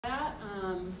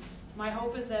My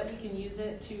hope is that we can use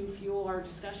it to fuel our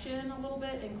discussion a little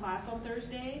bit in class on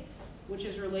Thursday, which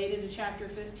is related to Chapter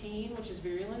 15, which is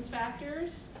virulence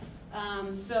factors.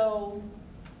 So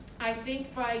I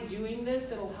think by doing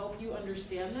this, it'll help you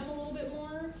understand them a little bit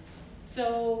more.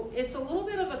 So it's a little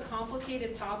bit of a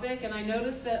complicated topic, and I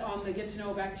noticed that on the Get to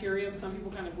Know Bacterium, some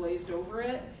people kind of glazed over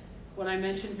it when I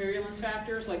mentioned virulence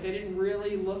factors, like they didn't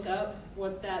really look up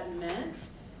what that meant.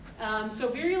 So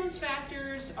virulence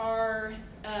factors are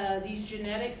these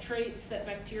genetic traits that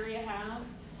bacteria have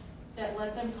that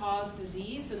let them cause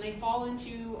disease, and they fall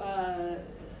into a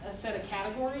set of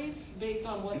categories based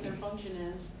on what their function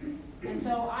is. And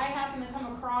so I happened to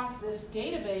come across this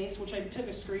database, which I took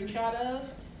a screenshot of,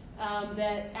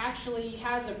 that actually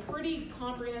has a pretty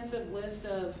comprehensive list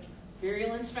of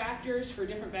virulence factors for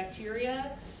different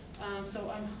bacteria.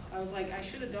 So I was like, I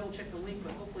should have double checked the link,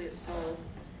 but hopefully it's still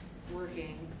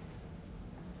working.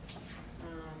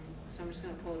 So I'm just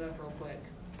going to pull it up real quick.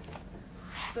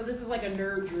 So this is like a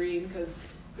nerd dream, because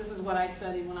this is what I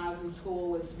studied when I was in school,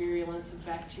 was virulence of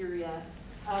bacteria.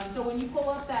 So when you pull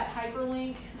up that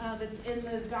hyperlink that's in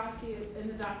the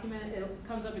document, it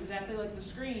comes up exactly like the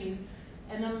screen.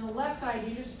 And then on the left side,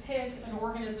 you just pick an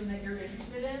organism that you're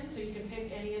interested in. So you can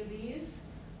pick any of these.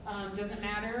 Doesn't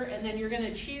matter. And then you're going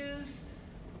to choose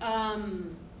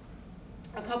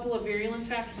a couple of virulence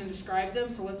factors and describe them.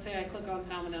 So let's say I click on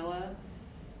salmonella.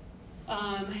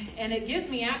 And it gives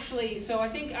me actually, so I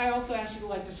think I also asked you to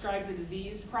like describe the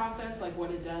disease process, like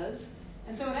what it does.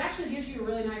 And so it actually gives you a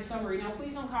really nice summary. Now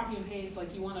please don't copy and paste,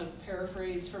 like you want to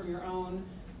paraphrase from your own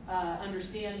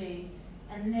understanding.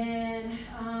 And then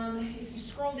if you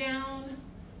scroll down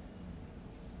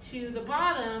to the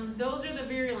bottom, those are the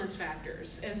virulence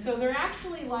factors. And so they're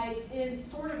actually like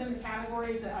sort of in the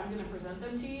categories that I'm going to present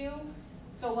them to you.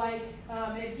 So like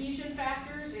adhesion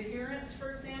factors, adherence,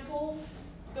 for example,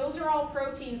 those are all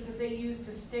proteins that they use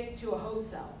to stick to a host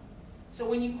cell. So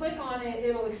when you click on it,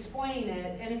 it'll explain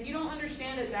it. And if you don't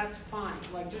understand it, that's fine.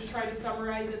 Like just try to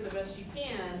summarize it the best you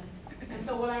can. And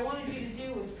so what I wanted you to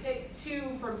do was pick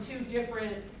two from two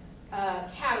different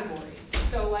categories.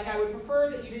 So like I would prefer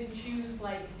that you didn't choose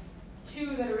like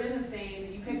two that are in the same,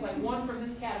 that you pick like one from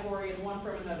this category and one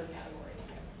from another category.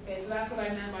 Okay, so that's what I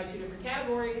meant by two different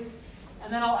categories.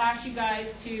 And then I'll ask you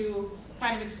guys to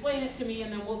kind of explain it to me,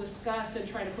 and then we'll discuss and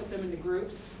try to put them into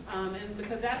groups. And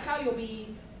because that's how you'll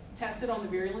be tested on the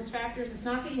virulence factors. It's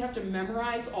not that you have to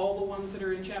memorize all the ones that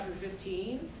are in Chapter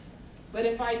 15, but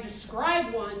if I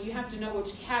describe one, you have to know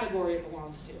which category it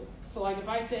belongs to. So like if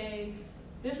I say,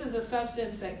 this is a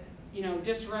substance that,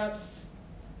 disrupts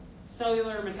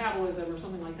cellular metabolism or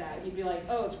something like that, you'd be like,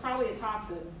 oh, it's probably a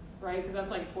toxin, right? Because that's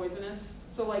like poisonous.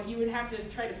 So like you would have to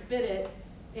try to fit it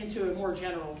into a more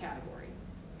general category.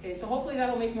 Okay, so hopefully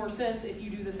that'll make more sense if you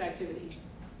do this activity.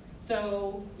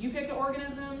 So you pick an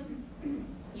organism,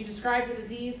 you describe the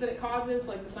disease that it causes,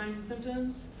 like the signs and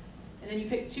symptoms, and then you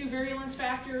pick two virulence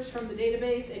factors from the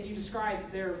database and you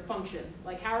describe their function.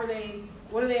 Like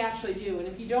what do they actually do? And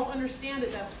if you don't understand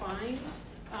it, that's fine.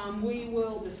 We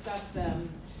will discuss them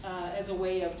as a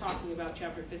way of talking about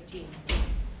Chapter 15.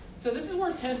 So this is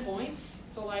worth 10 points.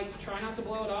 So like try not to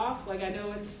blow it off. Like I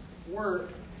know it's work,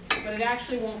 but it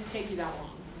actually won't take you that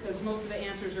long, because most of the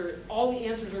answers all the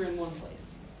answers are in one place.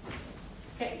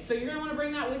 Okay, so you're going to want to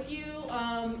bring that with you.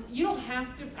 You don't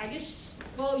have to, I guess,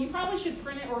 well, you probably should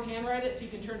print it or handwrite it so you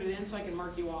can turn it in so I can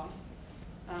mark you off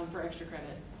for extra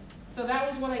credit. So that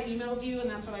was what I emailed you, and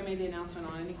that's what I made the announcement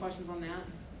on. Any questions on that?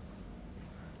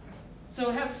 So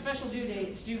it has a special due date.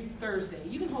 It's due Thursday.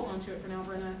 You can hold on to it for now,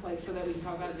 Brenna, so that we can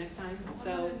talk about it next time. I'm not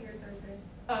going to be here Thursday.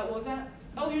 What was that?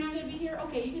 Oh, you're not going to be here?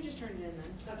 Okay, you can just turn it in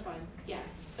then. That's fine. Yeah.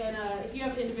 And if you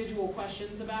have individual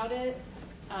questions about it,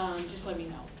 just let me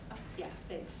know. Yeah,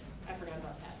 thanks. I forgot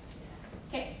about that.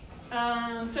 Okay.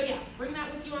 So yeah, bring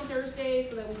that with you on Thursday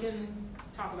so that we can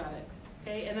talk about it.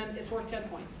 Okay, and then it's worth 10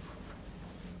 points.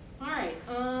 All right.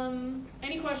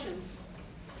 Any questions?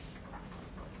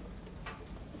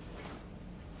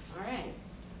 All right.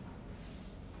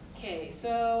 Okay,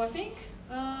 so I think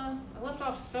I left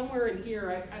off somewhere in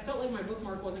here. I felt like my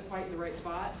bookmark wasn't quite in the right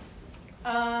spot.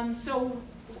 So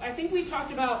I think we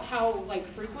talked about how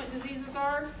frequent diseases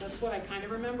are. That's what I kind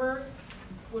of remember,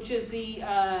 which is the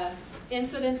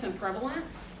incidence and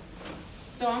prevalence.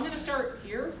 So I'm going to start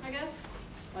here, I guess.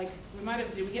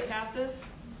 Did we get past this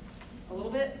a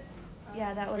little bit?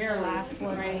 Yeah, that was Barely. The last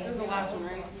one. Right, that was the last one,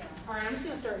 right? Yeah. All right, I'm just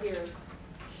going to start here.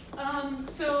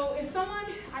 So if someone,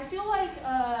 I feel like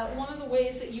one of the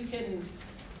ways that you can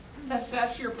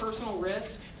assess your personal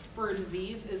risk for a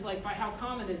disease is by how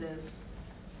common it is.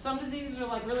 Some diseases are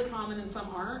like really common and some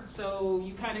aren't, so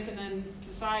you kind of can then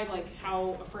decide like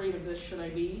how afraid of this should I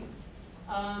be.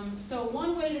 So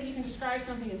one way that you can describe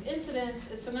something as incidence,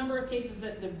 it's the number of cases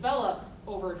that develop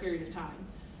over a period of time.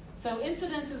 So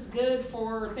incidence is good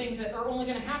for things that are only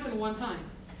going to happen one time.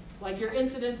 Like your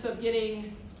incidence of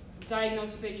getting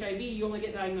diagnosed with HIV, you only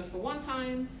get diagnosed the one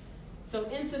time. So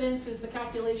incidence is the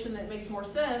calculation that makes more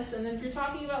sense. And then if you're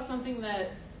talking about something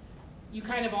that you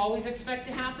kind of always expect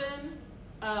to happen,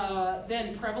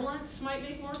 then prevalence might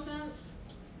make more sense.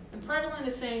 And prevalent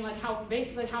is saying like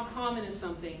basically how common is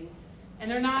something. And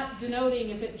they're not denoting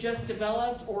if it just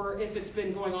developed or if it's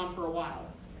been going on for a while.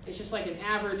 It's just like an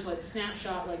average like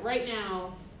snapshot, like right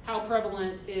now, how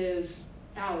prevalent is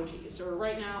allergies, or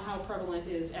right now, how prevalent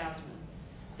is asthma.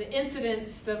 The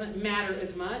incidence doesn't matter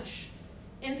as much.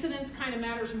 Incidence kind of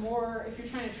matters more if you're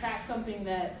trying to track something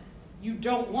that you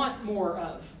don't want more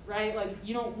of, right? Like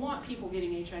you don't want people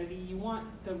getting HIV. You want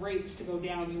the rates to go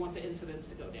down. You want the incidence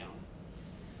to go down.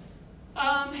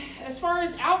 As far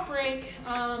as outbreak,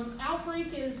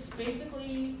 outbreak is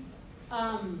basically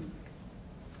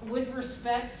with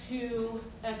respect to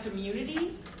a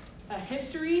community, a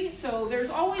history. So there's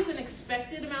always an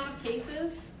expected amount of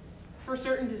cases for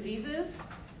certain diseases.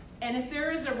 And if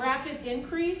there is a rapid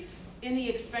increase in the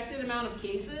expected amount of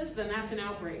cases, then that's an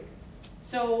outbreak.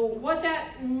 So what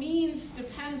that means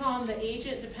depends on the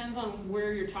agent, depends on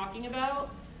where you're talking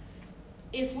about.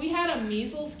 If we had a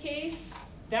measles case,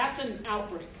 that's an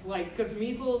outbreak, like because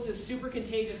measles is super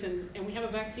contagious and we have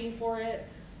a vaccine for it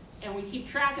and we keep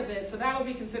track of it, so that would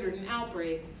be considered an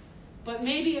outbreak. But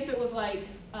maybe if it was like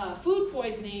food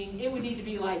poisoning, it would need to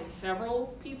be like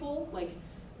several people, like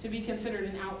to be considered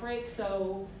an outbreak.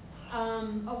 So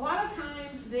a lot of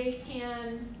times they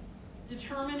can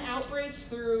determine outbreaks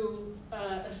through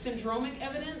a syndromic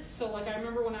evidence. So like I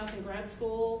remember when I was in grad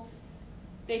school,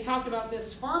 they talked about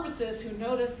this pharmacist who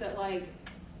noticed that like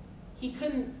he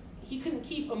couldn't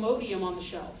keep Imodium on the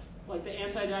shelf, like the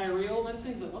anti-diarrheal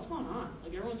medicine. He's like, what's going on?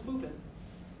 Like everyone's pooping.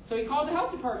 So he called the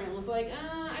health department and was like,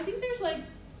 I think there's like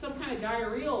some kind of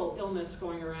diarrheal illness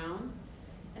going around.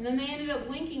 And then they ended up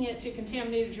linking it to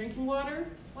contaminated drinking water,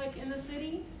 like in the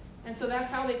city. And so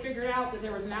that's how they figured out that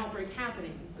there was an outbreak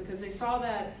happening, because they saw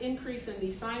that increase in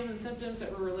the signs and symptoms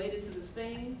that were related to this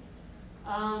thing.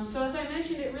 So as I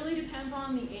mentioned, it really depends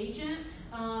on the agent.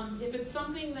 If it's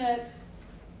something that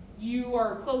you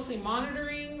are closely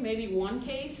monitoring, maybe one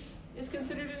case is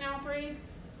considered an outbreak,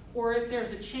 or if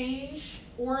there's a change,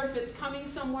 or if it's coming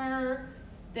somewhere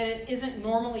that isn't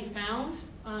normally found.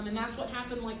 And that's what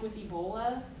happened like with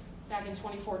Ebola back in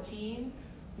 2014.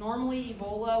 Normally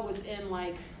Ebola was in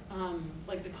like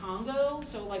the Congo,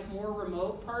 so like more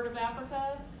remote part of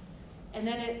Africa. And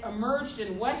then it emerged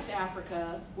in West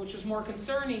Africa, which was more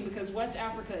concerning because West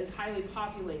Africa is highly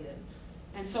populated.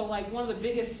 And so like one of the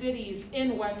biggest cities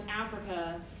in West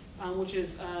Africa, which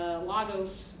is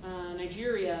Lagos,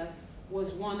 Nigeria,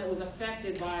 was one that was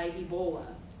affected by Ebola.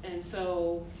 And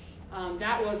so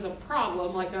that was a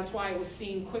problem. Like that's why it was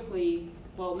seen quickly,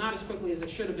 well, not as quickly as it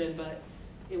should have been, but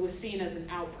it was seen as an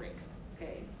outbreak.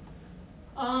 Okay.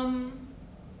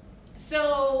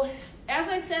 So as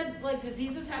I said, like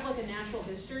diseases have like a natural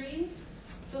history.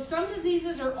 So some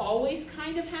diseases are always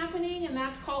kind of happening, and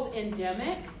that's called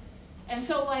endemic. And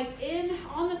so like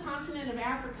on the continent of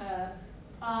Africa,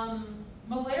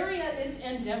 malaria is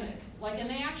endemic. Like, and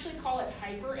they actually call it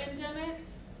hyperendemic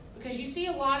because you see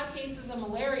a lot of cases of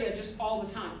malaria just all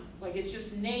the time. Like it's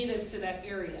just native to that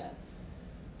area.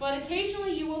 But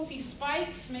occasionally you will see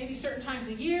spikes, maybe certain times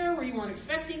a year where you weren't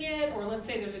expecting it, or let's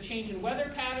say there's a change in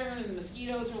weather pattern and the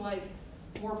mosquitoes are like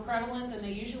more prevalent than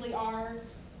they usually are.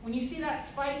 When you see that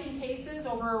spike in cases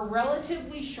over a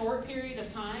relatively short period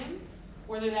of time,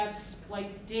 whether that's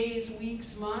like days,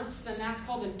 weeks, months, then that's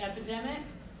called an epidemic.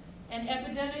 An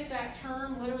epidemic, that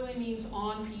term literally means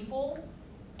on people.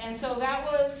 And so that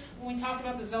was when we talked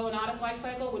about the zoonotic life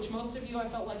cycle, which most of you I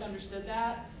felt like understood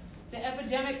that. The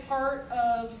epidemic part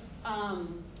of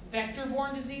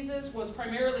vector-borne diseases was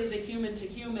primarily the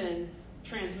human-to-human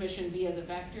transmission via the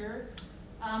vector.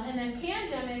 And then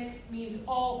pandemic means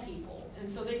all people.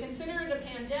 And so they consider it a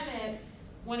pandemic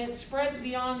when it spreads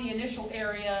beyond the initial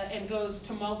area and goes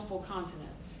to multiple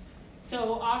continents.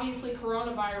 So obviously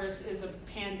coronavirus is a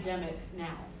pandemic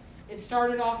now. It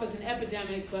started off as an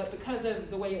epidemic, but because of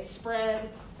the way it spread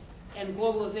and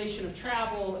globalization of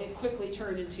travel, it quickly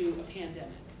turned into a pandemic.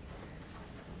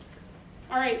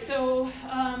 All right, so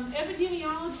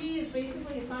epidemiology is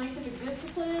basically a scientific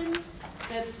discipline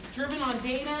that's driven on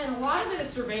data, and a lot of it is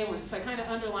surveillance. I kind of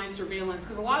underline surveillance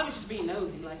because a lot of it's just being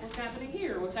nosy, like what's happening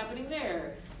here, what's happening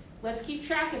there. let's keep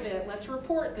track of it, let's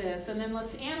report this, and then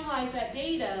let's analyze that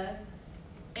data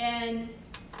and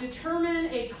determine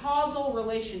a causal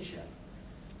relationship.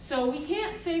 So we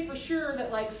can't say for sure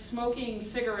that like smoking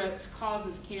cigarettes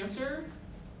causes cancer,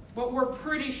 but we're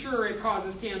pretty sure it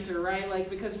causes cancer, right? Like,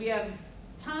 because we have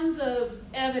tons of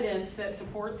evidence that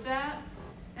supports that.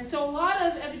 And so a lot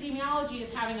of epidemiology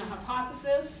is having a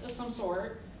hypothesis of some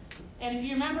sort. And if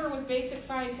you remember with basic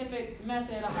scientific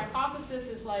method, a hypothesis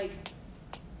is like,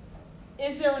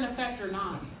 is there an effect or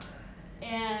not?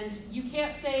 And you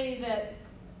can't say that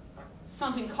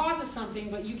something causes something,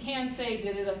 but you can say,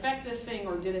 did it affect this thing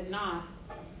or did it not?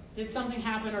 Did something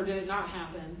happen or did it not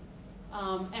happen?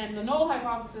 And the null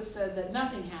hypothesis says that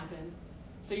nothing happened.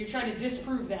 So you're trying to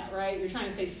disprove that, right? You're trying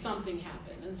to say something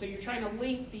happened. And so you're trying to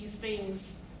link these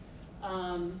things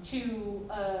to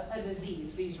a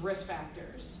disease, these risk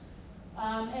factors.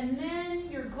 And then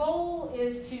your goal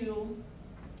is to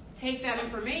take that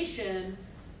information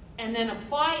and then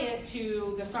apply it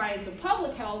to the science of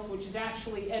public health, which is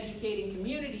actually educating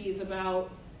communities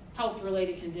about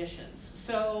health-related conditions.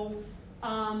 So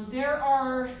there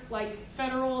are like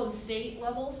federal and state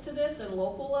levels to this and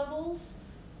local levels.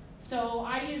 So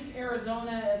I used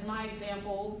Arizona as my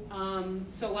example.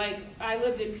 So like I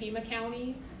lived in Pima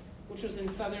County, which was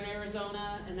in southern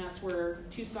Arizona, and that's where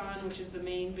Tucson, which is the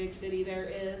main big city there,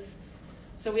 is.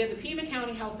 So we had the Pima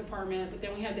County Health Department, but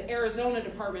then we had the Arizona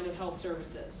Department of Health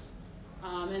Services.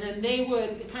 And then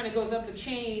it kind of goes up the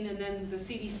chain, and then the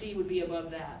CDC would be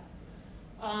above that,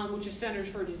 which is Centers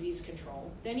for Disease Control.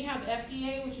 Then you have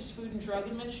FDA, which is Food and Drug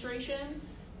Administration,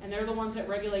 and they're the ones that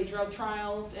regulate drug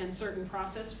trials and certain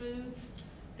processed foods.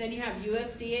 Then you have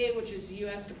USDA, which is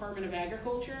U.S. Department of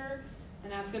Agriculture,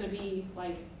 and that's going to be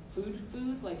like food,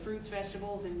 like fruits,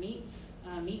 vegetables, and meats,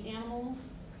 meat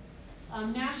animals.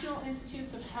 National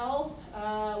Institutes of Health,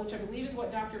 which I believe is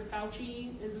what Dr.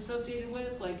 Fauci is associated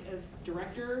with, like as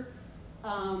director,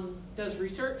 does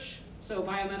research, so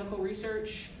biomedical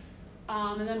research.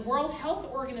 And then World Health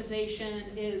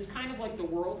Organization is kind of like the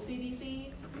World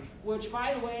CDC, which,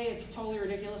 by the way, it's totally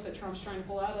ridiculous that Trump's trying to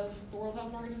pull out of the World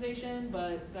Health Organization,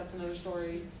 but that's another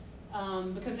story.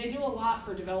 Because they do a lot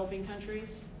for developing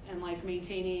countries and like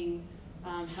maintaining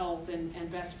health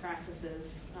and best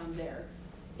practices there.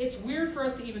 It's weird for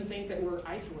us to even think that we're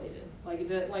isolated.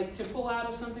 Like to pull out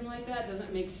of something like that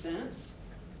doesn't make sense,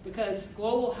 because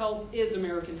global health is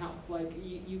American health. Like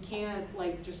you can't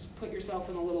like just put yourself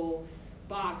in a little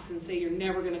box and say you're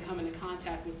never going to come into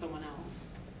contact with someone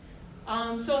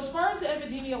else. So as far as the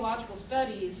epidemiological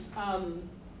studies,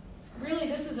 really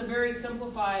this is a very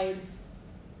simplified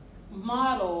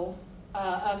model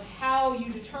of how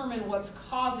you determine what's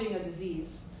causing a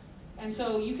disease. And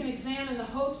so you can examine the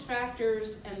host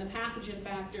factors and the pathogen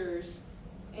factors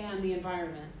and the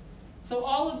environment. So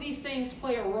all of these things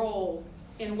play a role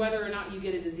in whether or not you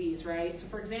get a disease, right? So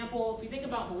for example, if you think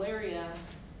about malaria,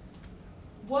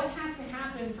 what has to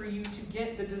happen for you to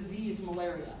get the disease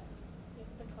malaria?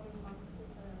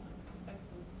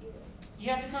 You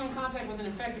have to come in contact with an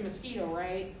infected mosquito,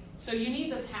 right? So you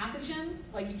need the pathogen.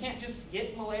 Like you can't just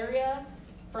get malaria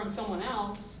from someone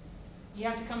else. You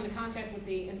have to come into contact with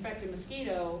the infected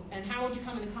mosquito. And how would you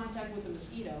come into contact with the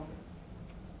mosquito?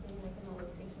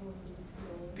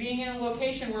 Being in a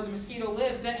location where the mosquito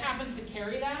lives that happens to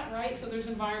carry that, right? So there's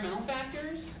environmental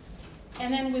factors.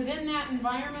 And then within that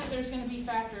environment, there's going to be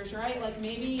factors, right? Like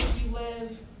maybe if you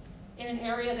live in an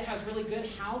area that has really good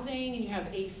housing and you have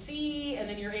AC, and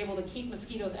then you're able to keep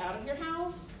mosquitoes out of your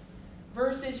house,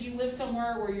 versus you live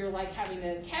somewhere where you're like having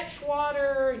to catch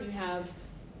water and you have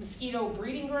mosquito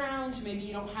breeding grounds. Maybe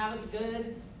you don't have as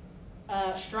good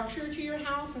structure to your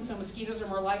house, and so mosquitoes are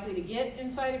more likely to get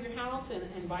inside of your house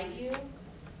and bite you.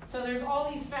 So there's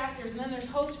all these factors, and then there's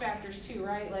host factors too,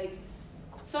 right? Like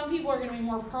some people are going to be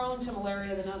more prone to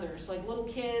malaria than others. Like little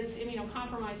kids,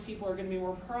 immunocompromised people are going to be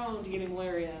more prone to getting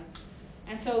malaria.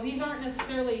 And so these aren't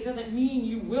necessarily, it doesn't mean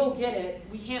you will get it.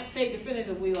 We can't say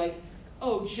definitively like,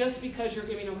 oh, just because you're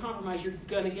immunocompromised, you're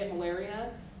going to get malaria.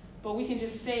 But we can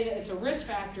just say that it's a risk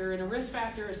factor, and a risk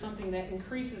factor is something that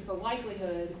increases the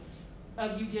likelihood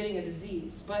of you getting a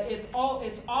disease. But it's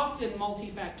often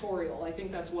multifactorial. I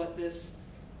think that's what this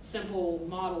simple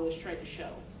model is trying to show.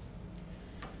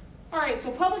 All right,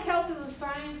 so public health is a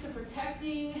science of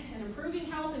protecting and improving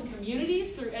health in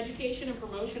communities through education and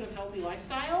promotion of healthy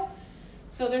lifestyle.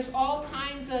 So there's all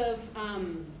kinds of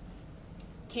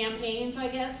campaigns, I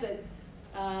guess, that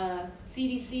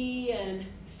CDC and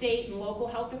state and local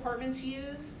health departments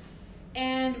use.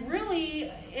 And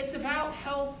really, it's about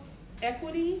health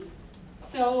equity,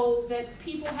 so that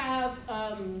people have,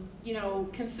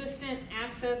 consistent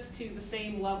access to the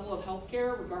same level of health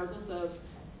care, regardless of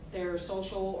their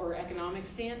social or economic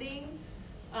standing.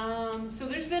 So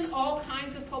there's been all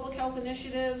kinds of public health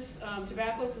initiatives.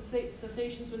 Tobacco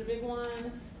cessation's been a big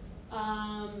one.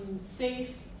 Safe,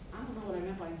 I don't know what I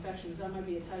meant by infections. That might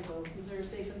be a typo. Is there a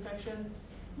safe infection?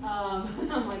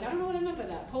 I'm like, I don't know what I meant by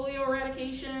that. Polio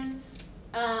eradication.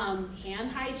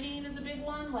 Hand hygiene is a big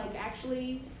one. Like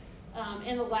actually,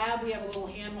 in the lab we have a little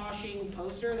hand washing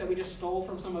poster that we just stole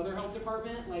from some other health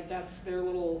department. Like that's their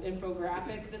little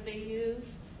infographic that they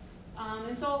use.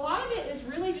 And so a lot of it is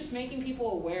really just making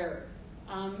people aware,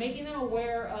 making them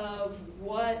aware of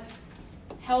what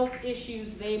health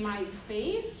issues they might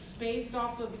face based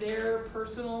off of their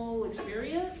personal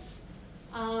experience.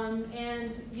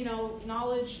 And, you know,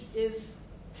 knowledge is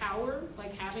power.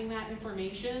 Like having that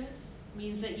information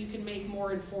means that you can make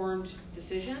more informed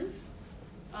decisions.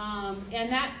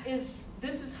 And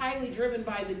this is highly driven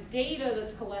by the data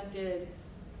that's collected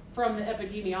from the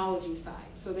epidemiology side.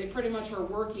 So they pretty much are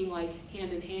working like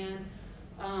hand in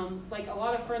hand. Like a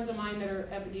lot of friends of mine that are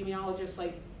epidemiologists,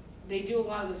 like they do a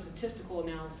lot of the statistical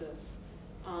analysis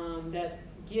that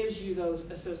gives you those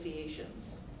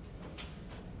associations.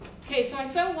 Okay, so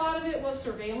I said a lot of it was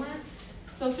surveillance.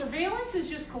 So surveillance is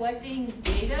just collecting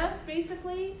data,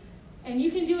 basically, and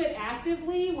you can do it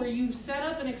actively where you set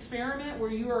up an experiment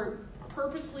where you are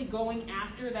purposely going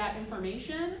after that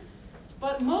information.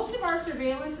 But most of our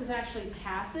surveillance is actually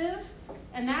passive,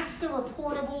 and that's the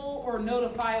reportable or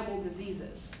notifiable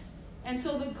diseases. And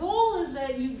so the goal is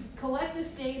that you collect this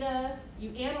data,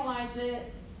 you analyze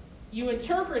it, you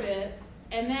interpret it,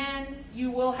 and then you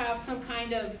will have some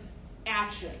kind of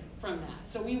action from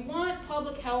that. So we want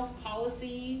public health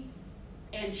policy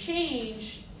and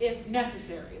change if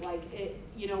necessary. Like,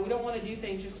 we don't want to do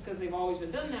things just because they've always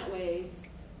been done that way.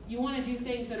 You want to do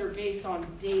things that are based on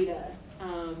data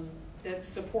that's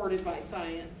supported by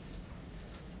science.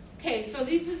 Okay, so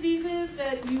these diseases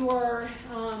that you are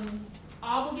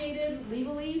obligated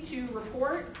legally to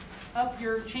report up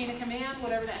your chain of command,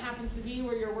 whatever that happens to be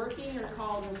where you're working, are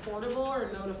called reportable or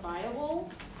notifiable.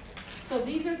 So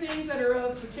these are things that are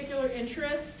of particular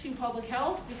interest to public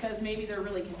health because maybe they're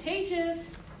really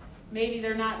contagious, maybe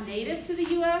they're not native to the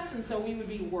U.S., and so we would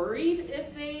be worried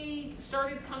if they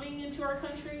started coming into our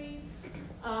country.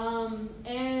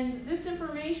 And this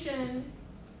information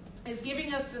is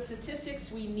giving us the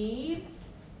statistics we need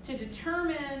to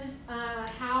determine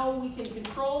how we can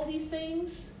control these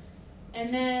things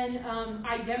and then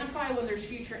identify when there's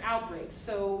future outbreaks.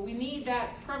 So we need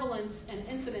that prevalence and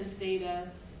incidence data,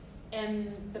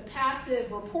 and the passive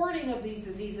reporting of these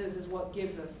diseases is what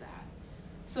gives us that.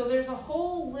 So there's a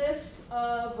whole list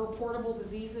of reportable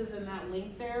diseases in that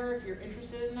link there if you're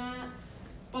interested in that.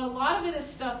 But a lot of it is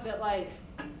stuff that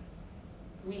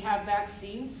we have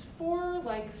vaccines for,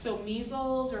 so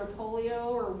measles or polio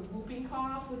or whooping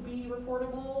cough would be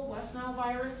reportable. West Nile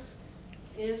virus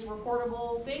is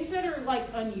reportable. Things that are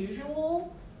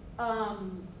unusual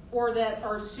or that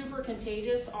are super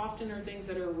contagious often are things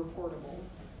that are reportable.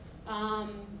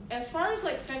 As far as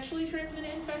sexually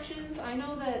transmitted infections, I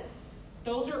know that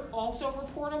those are also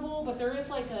reportable, but there is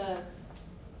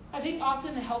I think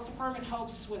often the health department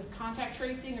helps with contact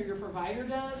tracing, or your provider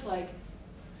does.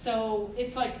 So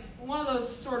it's one of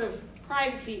those sort of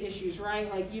privacy issues,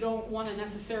 right? You don't want to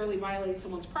necessarily violate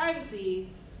someone's privacy,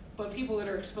 but people that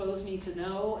are exposed need to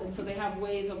know, and so they have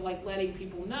ways of letting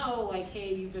people know,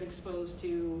 hey, you've been exposed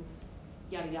to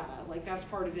yada yada. That's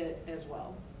part of it as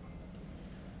well.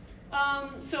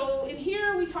 So in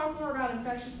here we talk more about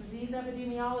infectious disease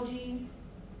epidemiology,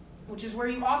 which is where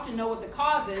you often know what the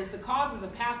cause is. The cause is a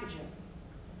pathogen.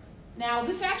 Now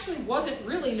this actually wasn't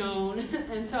really known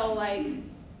until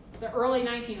the early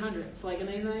 1900s. And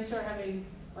then they start having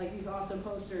these awesome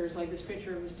posters, this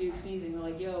picture of this dude sneezing. They're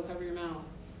yo, cover your mouth.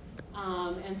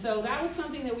 And so that was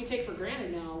something that we take for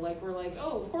granted now. We're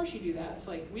oh, of course you do that.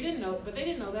 It's we didn't know, but they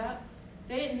didn't know that.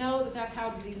 They didn't know that that's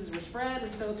how diseases were spread.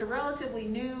 And so it's a relatively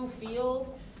new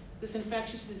field, this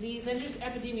infectious disease, and just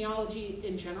epidemiology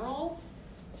in general.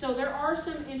 So there are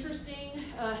some interesting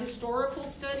historical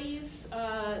studies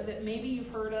that maybe you've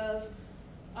heard of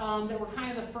that were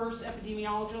kind of the first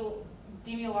epidemiological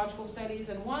studies.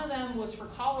 And one of them was for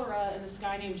cholera and this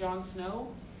guy named John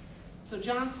Snow. So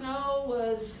John Snow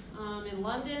was in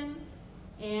London,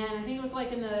 and I think it was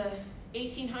in the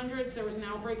 1800s, there was an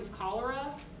outbreak of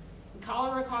cholera. And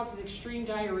cholera causes extreme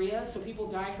diarrhea, so people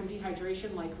die from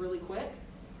dehydration really quick.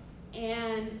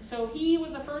 And so he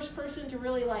was the first person to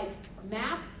really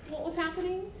map what was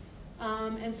happening.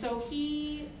 And so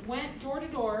he went door to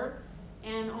door,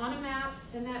 and on a map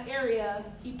in that area,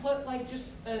 he put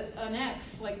just an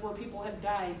X where people had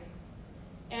died.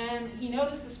 And he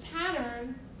noticed this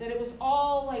pattern that it was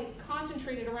all like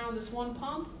concentrated around this one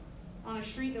pump on a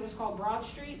street that was called Broad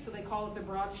Street, so they call it the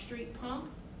Broad Street pump.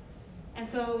 And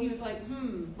so he was like,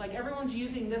 like everyone's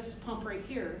using this pump right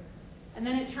here. And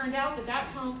then it turned out that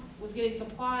that pump was getting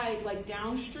supplied like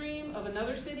downstream of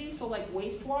another city, so like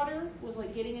wastewater was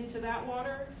like getting into that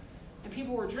water, and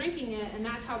people were drinking it, and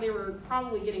that's how they were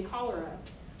probably getting cholera.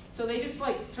 So they just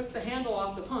like took the handle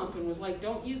off the pump and was like,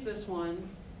 don't use this one,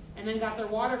 and then got their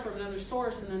water from another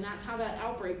source, and then that's how that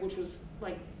outbreak, which was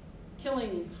like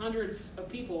killing hundreds of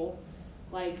people,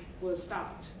 like was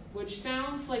stopped. Which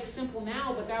sounds like simple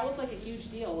now, but that was like a huge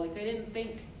deal. Like they didn't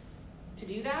think to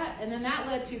do that, and then that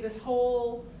led to this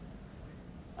whole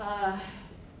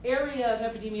area of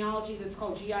epidemiology that's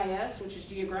called GIS, which is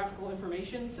Geographical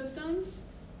Information Systems,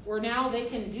 where now they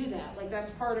can do that. Like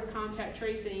that's part of contact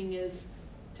tracing, is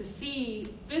to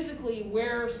see physically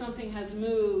where something has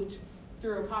moved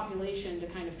through a population to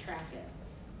kind of track it.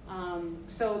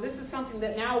 So this is something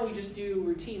that now we just do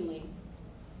routinely.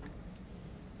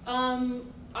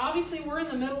 Obviously, we're in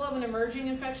the middle of an emerging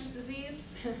infectious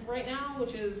disease right now,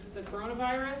 which is the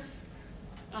coronavirus.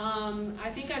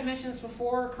 I think I've mentioned this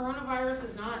before. Coronavirus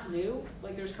is not new.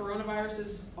 Like there's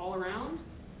coronaviruses all around,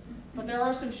 but there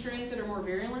are some strains that are more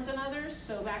virulent than others.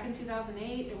 So back in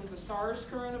 2008, it was the SARS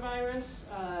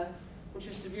coronavirus, which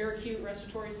is severe acute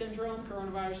respiratory syndrome,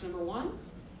 coronavirus number 1.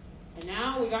 And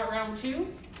now we got round 2,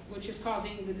 which is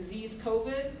causing the disease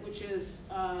COVID, which is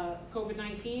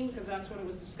COVID-19, because that's when it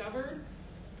was discovered.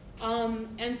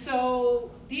 And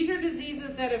so these are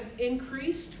diseases that have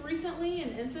increased recently in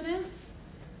incidence.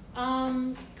 A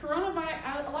lot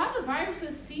of the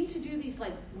viruses seem to do these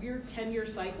like weird 10-year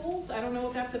cycles. I don't know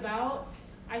what that's about.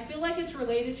 I feel like it's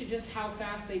related to just how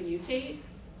fast they mutate,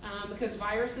 because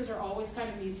viruses are always kind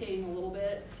of mutating a little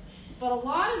bit. But a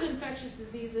lot of infectious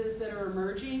diseases that are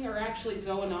emerging are actually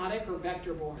zoonotic or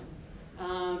vector-borne.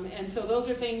 And so those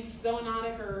are things,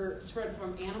 zoonotic are spread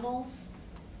from animals,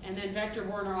 and then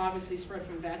vector-borne are obviously spread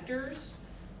from vectors.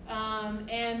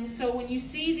 And so when you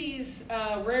see these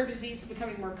rare diseases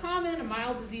becoming more common, a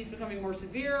mild disease becoming more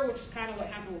severe, which is kind of what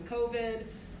happened with COVID,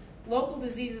 local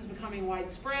diseases becoming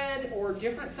widespread, or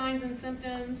different signs and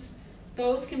symptoms,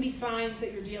 those can be signs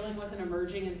that you're dealing with an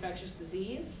emerging infectious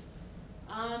disease.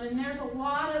 And there's a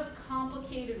lot of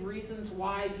complicated reasons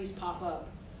why these pop up.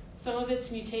 Some of it's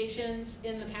mutations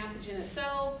in the pathogen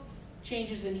itself,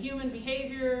 changes in human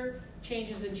behavior,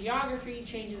 changes in geography,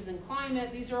 changes in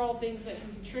climate. These are all things that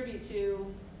can contribute to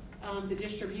the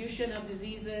distribution of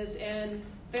diseases and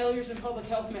failures in public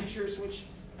health measures, which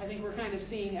I think we're kind of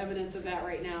seeing evidence of that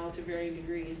right now to varying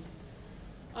degrees.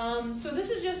 So this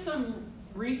is just some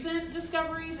recent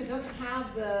discoveries. It doesn't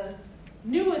have the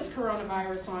newest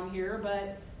coronavirus on here,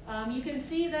 but you can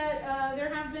see that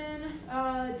there have been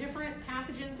different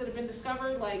pathogens that have been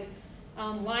discovered, like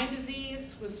Lyme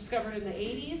disease was discovered in the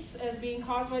 80s as being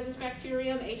caused by this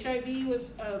bacterium. HIV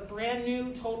was a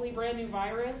totally brand new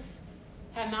virus,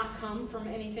 had not come from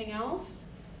anything else.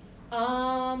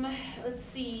 Let's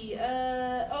see,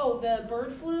 the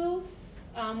bird flu,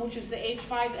 which is the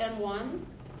H5N1.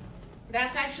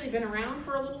 That's actually been around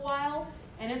for a little while,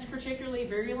 and it's particularly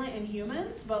virulent in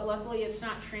humans, but luckily it's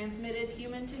not transmitted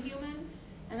human to human.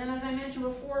 And then as I mentioned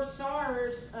before,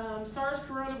 SARS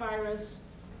coronavirus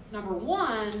number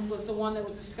 1 was the one that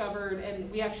was discovered, and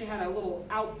we actually had a little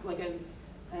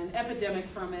an epidemic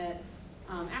from it.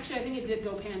 Actually, I think it did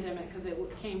go pandemic because it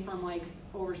came from like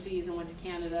overseas and went to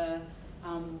Canada,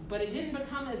 but it didn't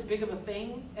become as big of a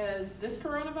thing as this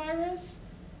coronavirus.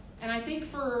 And I think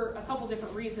for a couple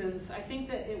different reasons. I think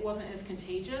that it wasn't as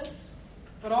contagious,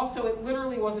 but also it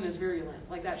literally wasn't as virulent.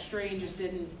 Like that strain just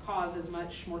didn't cause as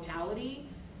much mortality.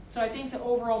 So I think the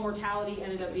overall mortality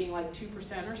ended up being like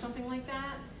 2% or something like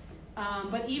that.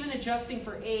 But even adjusting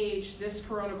for age, this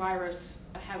coronavirus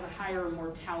has a higher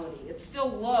mortality. It's still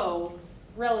low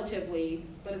relatively,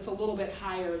 but it's a little bit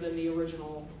higher than the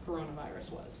original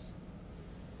coronavirus was.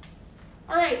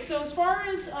 All right, so as far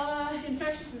as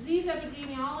infectious disease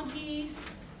epidemiology,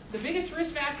 the biggest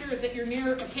risk factor is that you're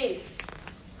near a case.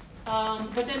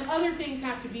 But then other things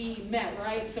have to be met,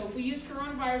 right? So if we use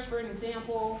coronavirus for an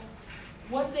example,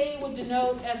 what they would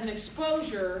denote as an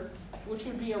exposure, which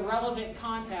would be a relevant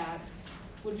contact,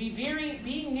 would be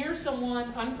being near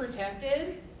someone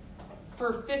unprotected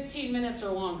for 15 minutes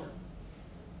or longer.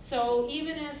 So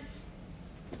even if,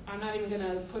 I'm not even going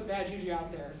to put bad juju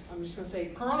out there, I'm just going to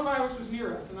say coronavirus was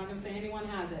near us. I'm not going to say anyone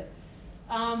has it.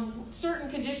 Certain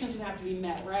conditions would have to be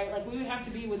met, right? Like we would have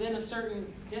to be within a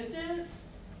certain distance,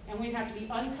 and we'd have to be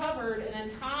uncovered, and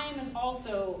then time is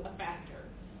also a factor.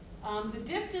 The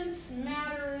distance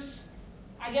matters.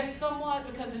 I I guess somewhat,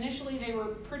 because initially they were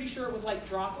pretty sure it was like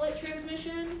droplet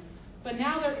transmission, but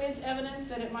now there is evidence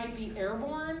that it might be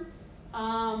airborne.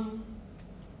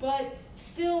 But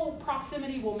still,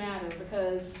 proximity will matter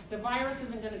because the virus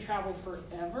isn't going to travel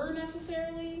forever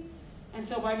necessarily. And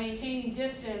so by maintaining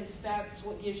distance, that's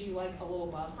what gives you like a little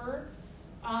buffer.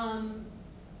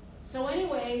 So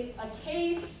anyway, a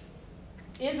case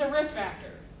is a risk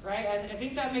factor, right? I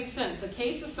think that makes sense. A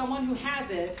case is someone who has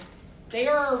it. They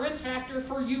are a risk factor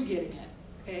for you getting it.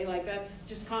 Okay, like that's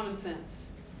just common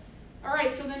sense. All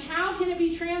right, so then how can it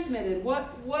be transmitted? What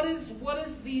are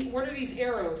these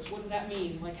arrows? What does that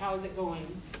mean? Like, how is it going?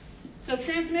 So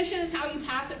transmission is how you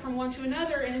pass it from one to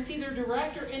another, and it's either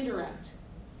direct or indirect.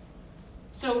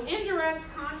 So indirect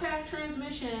contact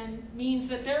transmission means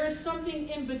that there is something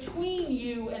in between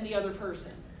you and the other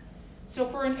person. So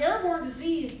for an airborne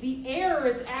disease, the air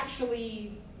is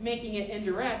actually making it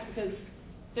indirect because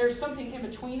there's something in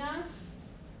between us.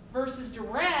 Versus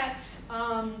direct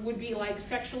would be like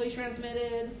sexually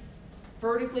transmitted,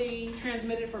 vertically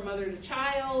transmitted from mother to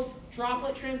child,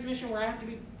 droplet transmission where I have to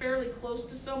be fairly close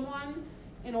to someone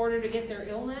in order to get their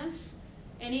illness.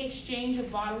 Any exchange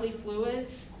of bodily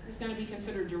fluids is going to be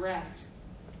considered direct.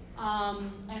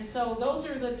 And so those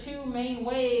are the two main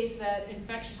ways that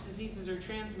infectious diseases are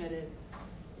transmitted.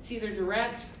 It's either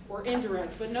direct or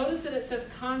indirect. But notice that it says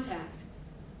contact.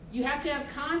 You have to have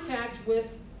contact with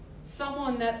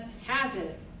someone that has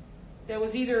it, that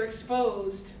was either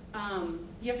exposed.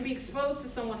 You have to be exposed to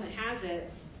someone that has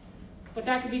it, but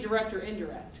that could be direct or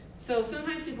indirect. So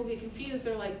sometimes people get confused.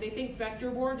 They're like, they think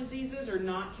vector-borne diseases are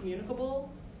not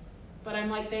communicable, but I'm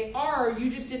like, they are. You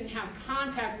just didn't have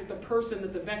contact with the person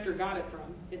that the vector got it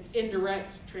from. It's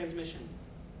indirect transmission.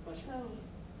 Question?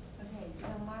 So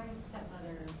my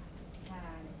stepmother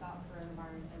got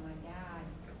coronavirus, and my dad,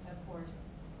 of course,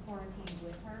 quarantined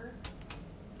with her.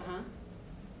 Uh-huh.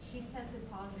 She's tested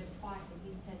positive twice, and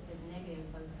he's tested negative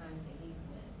both times that he's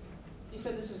went. You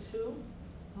said this is who?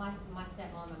 My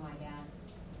stepmom and my dad.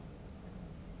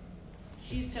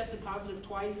 She's tested positive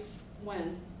twice.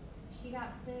 When? She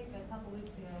got sick a couple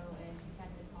weeks ago, and she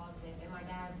tested positive. And my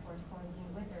dad, of course,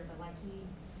 quarantined with her, but like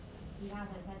he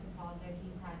hasn't tested positive.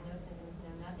 He's had no symptoms,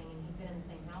 no nothing, and he's been in the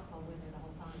same household with her the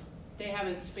whole time. They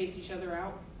haven't spaced each other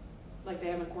out? Like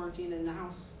they haven't quarantined in the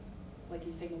house? Like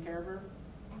he's taking care of her?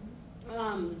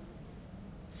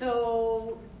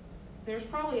 So there's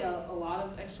probably a lot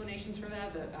of explanations for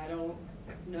that I don't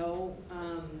know.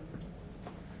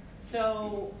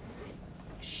 So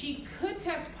she could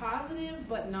test positive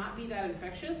but not be that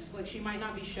infectious. Like she might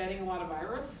not be shedding a lot of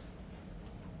virus.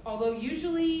 Although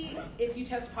usually if you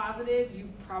test positive, you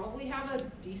probably have a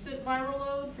decent viral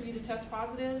load for you to test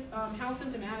positive. How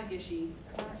symptomatic is she?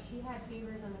 She had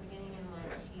fevers in the beginning, and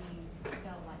like she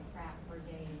felt like crap for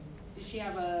days. Did she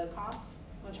have a cough?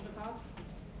 Much of a cough?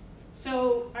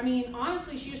 So, I mean,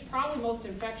 honestly, she was probably most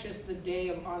infectious the day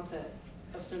of onset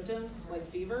of symptoms, like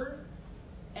fever.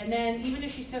 And then even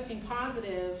if she's testing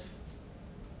positive,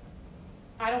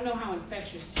 I don't know how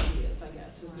infectious she is, I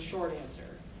guess, is the short answer.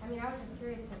 I mean, I was just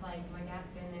curious because, like, my dad's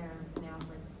been there now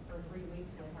for 3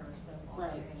 weeks with her so far.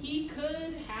 Right. He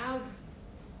could have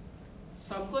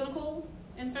subclinical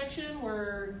infection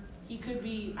where he could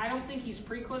be, I don't think he's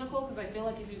preclinical because I feel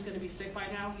like if he was going to be sick by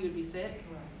now, he would be sick.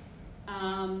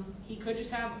 Right. He could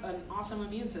just have an awesome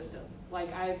immune system.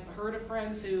 Like I've heard of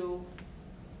friends who,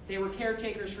 they were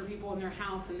caretakers for people in their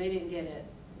house and they didn't get it.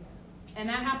 And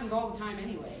that happens all the time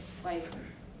anyway. Like,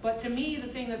 but to me, the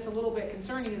thing that's a little bit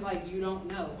concerning is like, you don't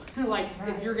know. Like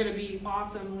if you're going to be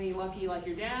awesomely lucky like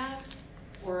your dad,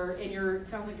 or it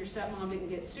sounds like your stepmom didn't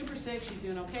get super sick, she's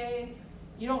doing okay.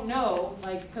 You don't know,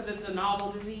 like, because it's a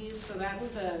novel disease, so that's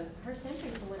the... Her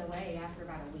symptoms went away after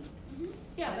about a week. Mm-hmm.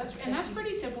 Yeah, that's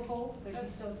pretty typical. But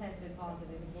she still tested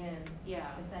positive again.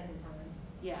 Yeah. The second time.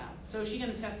 Yeah. So is she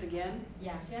going to test again?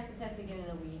 Yeah, she has to test again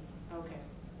in a week. Okay.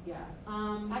 Yeah.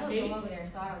 I don't go over there,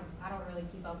 so I don't really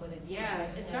keep up with it. Yeah,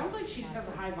 it sounds like she just has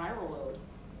a high viral load.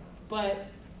 But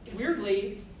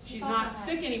weirdly, she's not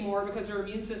sick anymore because her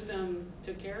immune system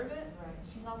took care of it. Right.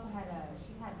 She's also had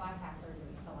bypass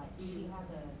surgery, so like she has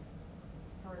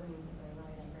her immune system is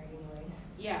not that great anyways.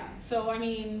 Yeah. So I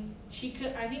mean,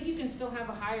 I think you can still have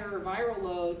a higher viral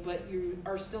load, but you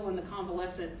are still in the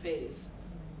convalescent phase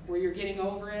where you're getting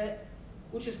over it,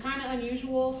 which is kind of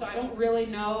unusual. So I don't really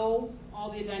know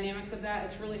all the dynamics of that.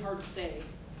 It's really hard to say.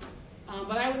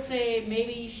 But I would say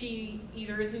maybe she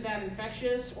either isn't that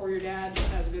infectious or your dad just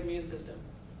has a good immune system,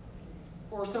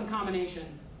 or some combination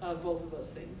of both of those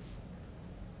things.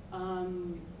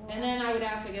 And then I would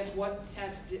ask, I guess, what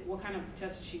kind of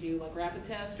test did she do? Like rapid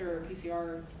test or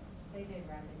PCR? They did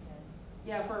rapid test.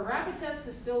 Yeah, for a rapid test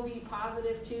to still be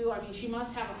positive too, I mean, she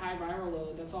must have a high viral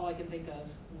load. That's all I can think of.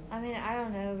 I mean, I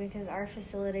don't know, because our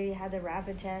facility had the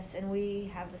rapid test, and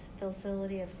we have this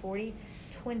facility of 40.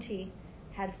 20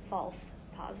 had false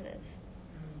positives.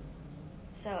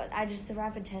 So the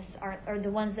rapid tests or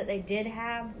the ones that they did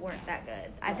have weren't that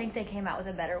good. I think they came out with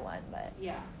a better one, but.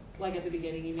 Yeah, like at the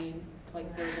beginning, you mean?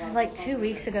 Like 2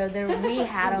 weeks ago, we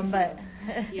had them, but.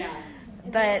 Yeah.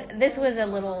 But this was a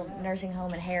little nursing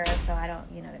home in Harris, so I don't,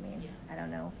 you know what I mean? I don't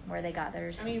know where they got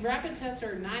theirs. I mean, rapid tests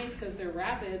are nice because they're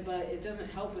rapid, but it doesn't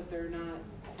help if they're not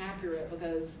accurate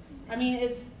because, I mean,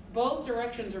 it's both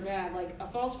directions are bad. Like a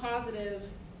false positive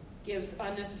gives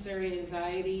unnecessary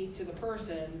anxiety to the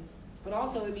person, but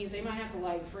also it means they might have to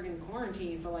like friggin'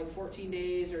 quarantine for like 14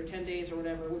 days or 10 days or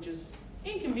whatever, which is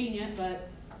inconvenient, but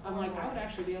I'm like, I would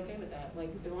actually be okay with that, like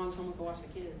as long as someone can watch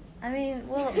the kids. I mean,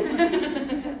 well,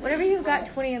 whenever you've got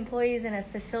 20 employees in a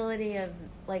facility of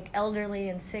like elderly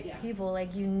and sick people,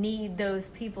 like you need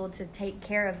those people to take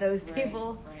care of those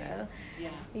people. Right. So yeah.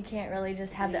 You can't really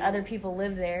just have the other people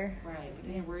live there. Right, but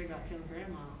then you're worried about killing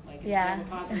grandma. Like if you have a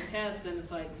positive test, then it's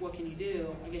like, what can you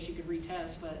do? I guess you could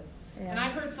retest, but and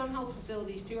I've heard some health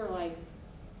facilities too are like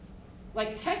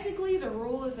technically the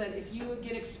rule is that if you would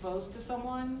get exposed to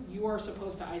someone, you are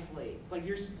supposed to isolate. Like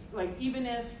even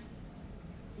if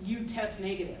you test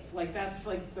negative, like that's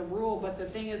like the rule. But the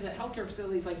thing is at healthcare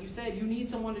facilities, like you said, you need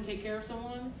someone to take care of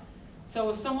someone. So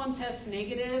if someone tests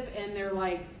negative and they're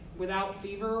like without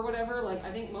fever or whatever, like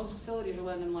I think most facilities are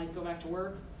letting them like go back to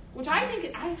work, which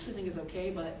I actually think is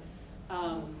okay, but I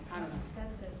don't know.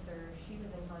 Stepsister, she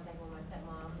was in contact with my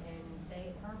stepmom, and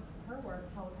her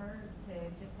work told her to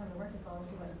just come to work as long as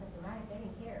she wasn't symptomatic. They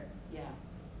didn't care. Yeah,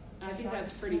 I think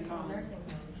that's pretty common. Nursing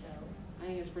home, so. I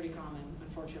think it's pretty common,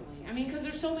 unfortunately. I mean, because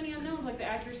there's so many unknowns, like the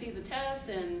accuracy of the test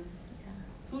and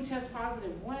who tests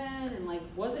positive when, and like,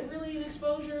 was it really an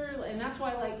exposure? And that's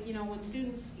why, like, you know, when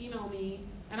students email me,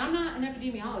 and I'm not an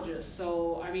epidemiologist,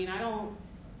 so I mean, I don't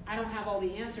have all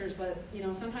the answers, but you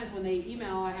know, sometimes when they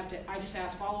email, I just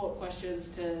ask follow-up questions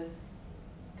to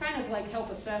kind of like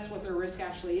help assess what their risk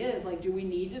actually is. Like, do we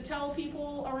need to tell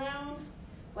people around?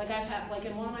 Like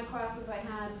in one of my classes, I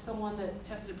had someone that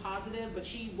tested positive, but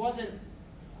she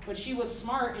was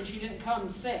smart and she didn't come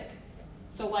sick.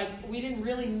 So like, we didn't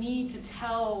really need to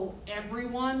tell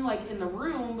everyone like in the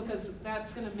room because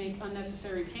that's going to make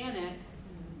unnecessary panic.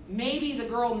 Maybe the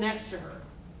girl next to her,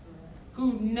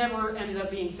 who never ended up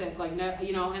being sick, like,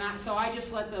 you know, so I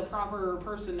just let the proper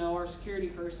person know, our security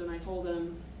person. I told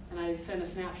him, and I sent a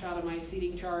snapshot of my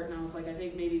seating chart, and I was like, I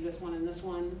think maybe this one and this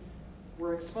one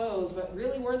were exposed, but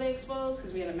really were they exposed?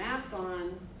 Because we had a mask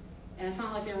on, and it's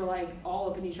not like they were like all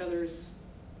up in each other's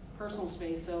personal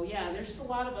space. So yeah, there's just a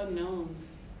lot of unknowns.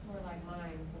 More like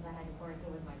mine, because I had to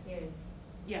quarantine with my kids.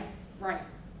 Yeah, right.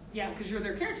 Yeah, because you're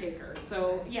their caretaker.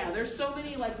 So yeah, there's so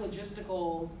many like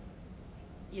logistical,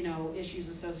 you know, issues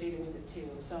associated with it too.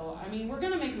 So I mean, we're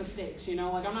gonna make mistakes, you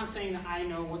know. Like I'm not saying that I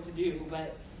know what to do,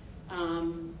 but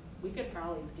we could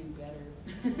probably do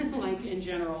better. Like in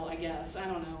general, I guess. I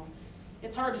don't know.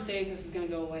 It's hard to say if this is gonna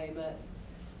go away, but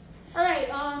all right.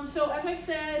 So as I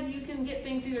said, you can get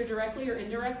things either directly or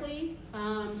indirectly.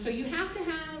 So you have to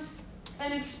have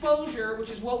an exposure, which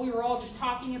is what we were all just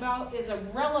talking about, is a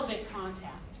relevant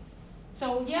contact.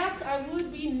 So yes, I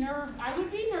would be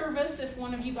nervous if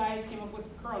one of you guys came up with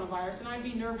coronavirus, and I'd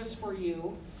be nervous for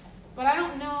you. But I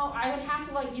don't know. I would have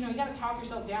to, like, you know, you got to talk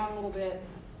yourself down a little bit.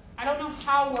 I don't know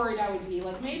how worried I would be.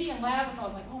 Like maybe in lab, if I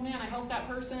was like, oh man, I helped that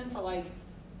person for like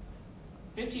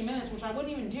 15 minutes, which I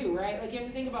wouldn't even do, right? Like you have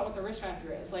to think about what the risk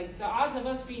factor is. Like the odds of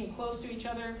us being close to each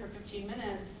other for 15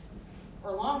 minutes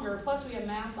or longer, plus we have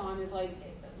masks on, is like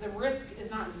the risk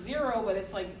is not zero, but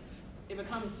it's like it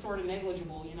becomes sort of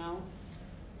negligible, you know?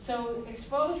 So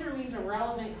exposure means a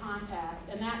relevant contact,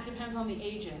 and that depends on the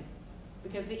agent,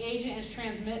 because the agent is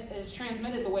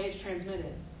transmitted the way it's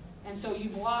transmitted. And so you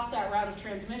block that route of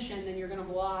transmission, then you're going to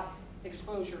block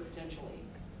exposure potentially.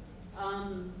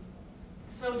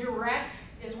 So direct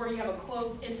is where you have a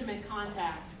close, intimate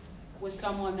contact with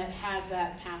someone that has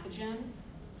that pathogen.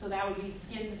 So that would be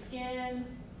skin to skin,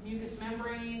 mucous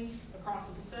membranes across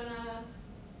the placenta,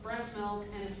 breast milk,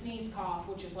 and a sneeze cough,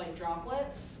 which is like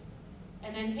droplets.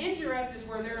 And then indirect is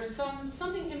where there's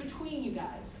something in between you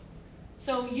guys.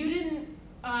 So you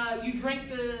drank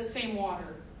the same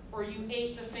water, or you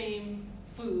ate the same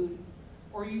food,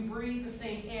 or you breathed the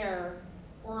same air,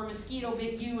 or a mosquito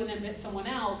bit you and then bit someone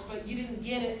else, but you didn't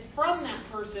get it from that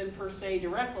person per se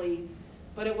directly,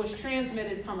 but it was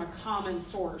transmitted from a common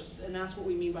source, and that's what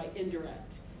we mean by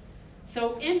indirect.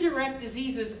 So indirect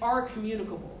diseases are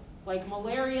communicable. Like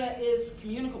malaria is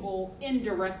communicable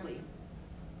indirectly.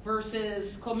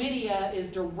 versus chlamydia is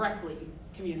directly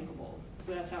communicable.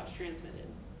 So that's how it's transmitted.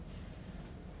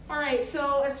 All right,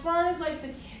 so as far as like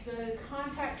the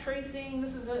contact tracing,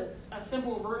 this is a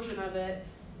simple version of it.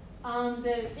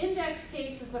 The index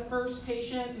case is the first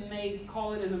patient, and they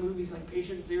call it in the movies like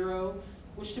patient 0,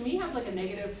 which to me has like a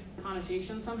negative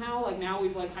connotation somehow. Like now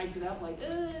we've like hyped it up like,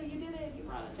 you did it, you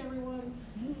brought it to everyone.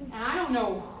 And I don't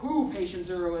know who patient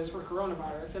 0 is for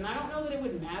coronavirus, and I don't know that it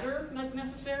would matter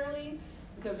necessarily,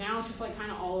 because now it's just like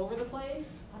kind of all over the place.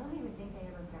 I don't even think they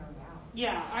ever found out.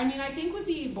 Yeah, I mean, I think with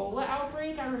the Ebola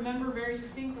outbreak, I remember very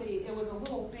distinctly, it was a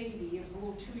little baby, it was a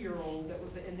little 2-year-old that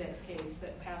was the index case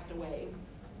that passed away.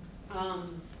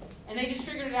 And they just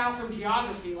figured it out from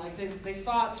geography. Like they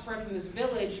saw it spread from this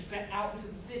village out into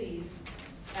the cities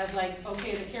as like,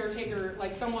 okay, the caretaker,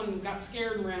 like someone got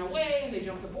scared and ran away and they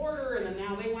jumped the border and then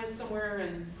now they went somewhere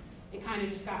and it kind of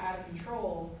just got out of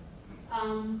control.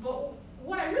 But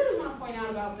what I really want to point out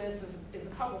about this is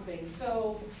a couple things.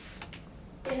 So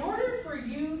in order for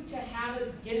you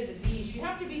to get a disease, you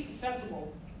have to be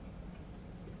susceptible.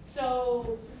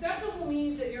 So susceptible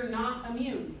means that you're not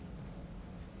immune.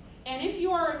 And if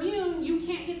you are immune, you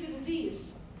can't get the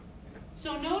disease.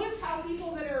 So notice how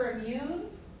people that are immune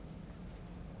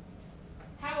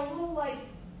have a little like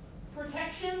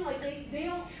protection, like they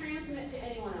don't transmit to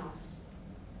anyone else.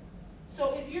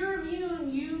 So if you're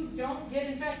immune, you don't get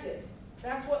infected.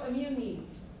 That's what immune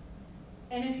means.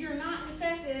 And if you're not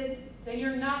infected, then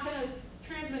you're not going to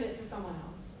transmit it to someone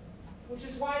else. Which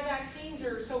is why vaccines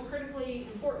are so critically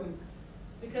important,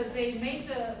 because they make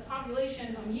the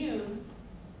population immune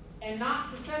and not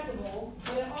susceptible,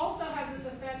 but it also has this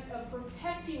effect of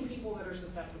protecting people that are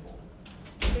susceptible.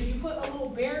 Because you put a little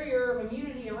barrier of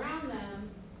immunity around them,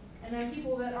 and then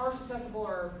people that are susceptible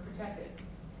are protected.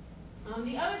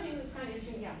 The other thing that's kind of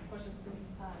interesting, yeah, questions?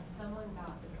 Someone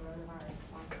got the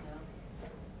coronavirus off now.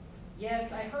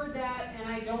 Yes, I heard that,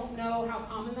 and I don't know how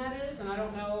common that is, and I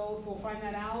don't know if we'll find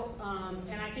that out.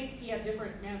 And I think he had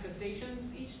different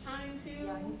manifestations each time, too.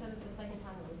 Yeah, he said the second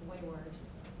time it was way worse.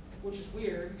 Which is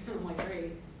weird. I'm like,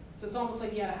 great. So it's almost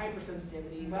like he had a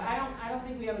hypersensitivity, but I don't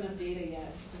think we have enough data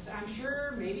yet. I'm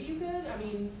sure maybe you could. I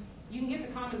mean, you can get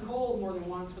the common cold more than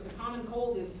once, but the common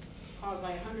cold is caused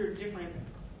by 100 different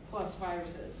plus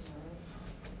viruses.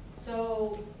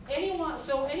 So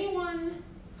anyone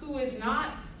who is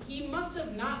not, he must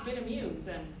have not been immune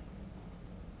then.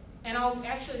 And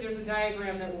there's a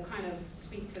diagram that will kind of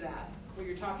speak to that, where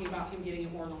you're talking about him getting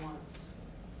it more than once.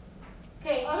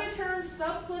 Okay, other terms,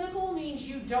 subclinical means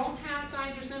you don't have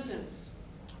signs or symptoms.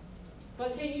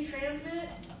 But can you transmit?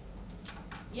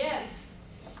 Yes.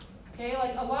 Okay,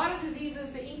 like a lot of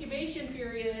diseases, the incubation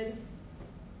period,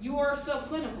 you are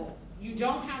subclinical. You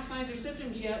don't have signs or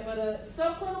symptoms yet, but a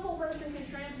subclinical person can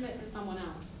transmit to someone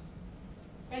else.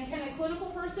 And can a clinical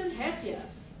person? Heck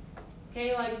yes.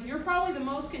 Okay, like you're probably the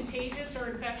most contagious or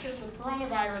infectious with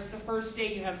coronavirus the first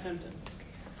day you have symptoms.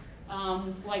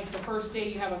 Like the first day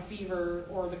you have a fever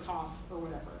or the cough or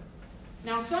whatever.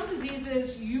 Now, some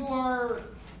diseases you are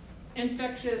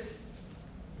infectious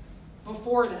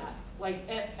before that. Like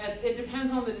it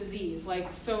depends on the disease. Like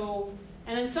so,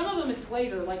 and then some of them it's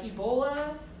later. Like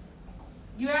Ebola,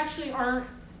 you actually aren't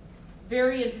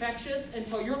very infectious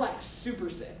until you're like super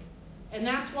sick, and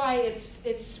that's why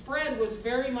its spread was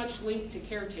very much linked to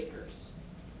caretakers.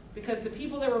 Because the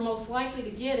people that were most likely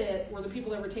to get it were the people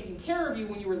that were taking care of you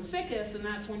when you were the sickest, and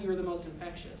that's when you were the most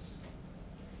infectious.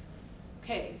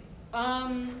 Okay.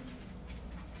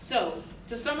 So,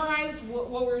 to summarize what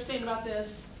we were saying about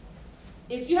this,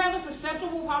 if you have a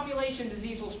susceptible population,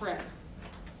 disease will spread.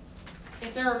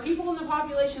 If there are people in the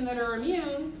population that are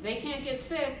immune, they can't get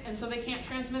sick, and so they can't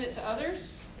transmit it to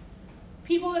others.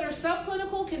 People that are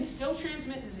subclinical can still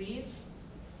transmit disease.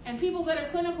 And people that are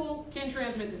clinical can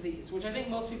transmit disease, which I think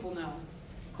most people know.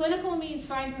 Clinical means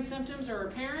signs and symptoms are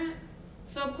apparent.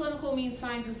 Subclinical means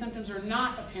signs and symptoms are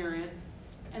not apparent.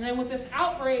 And then with this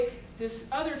outbreak, this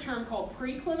other term called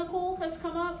preclinical has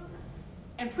come up.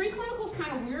 And preclinical is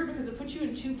kind of weird because it puts you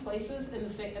in two places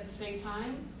at the same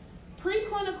time.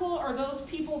 Preclinical are those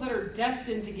people that are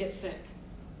destined to get sick.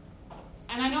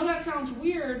 And I know that sounds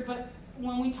weird, but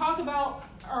when we talk about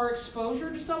our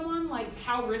exposure to someone, like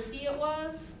how risky it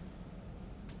was,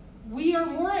 we are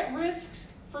more at risk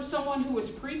for someone who was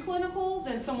preclinical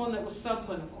than someone that was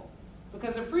subclinical.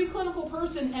 Because a preclinical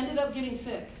person ended up getting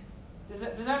sick. Does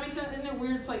that make sense? Isn't it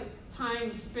weird? It's like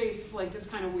time, space, like it's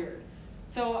kind of weird.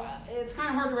 So it's kind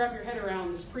of hard to wrap your head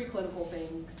around this preclinical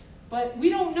thing. But we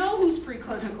don't know who's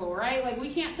preclinical, right? Like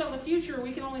we can't tell the future.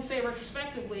 We can only say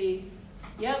retrospectively,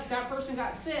 yep, that person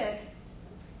got sick,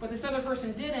 but this other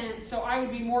person didn't, so I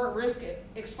would be more at risk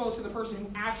exposed to the person who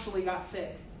actually got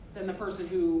sick than the person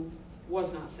who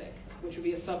was not sick, which would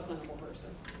be a subclinical person.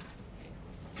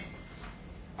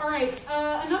 All right,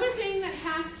 another thing that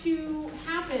has to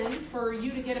happen for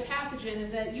you to get a pathogen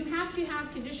is that you have to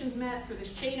have conditions met for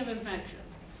this chain of infection.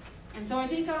 And so I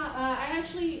think I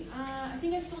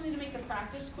still need to make the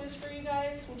practice quiz for you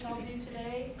guys, which I'll do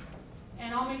today.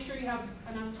 And I'll make sure you have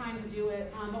enough time to do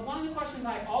it. But one of the questions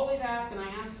I always ask, and I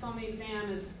ask this on the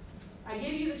exam, is I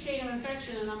give you the chain of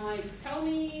infection, and I'm like, tell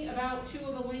me about 2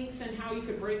 of the links and how you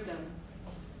could break them.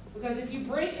 Because if you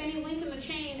break any link in the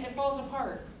chain, it falls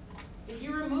apart. If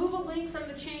you remove a link from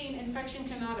the chain, infection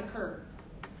cannot occur.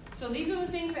 So these are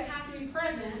the things that have to be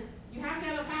present. You have to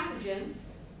have a pathogen.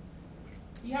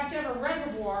 You have to have a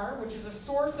reservoir, which is a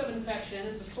source of infection.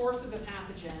 It's a source of the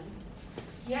pathogen.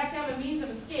 You have to have a means of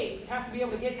escape. It has to be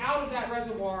able to get out of that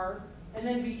reservoir and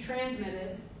then be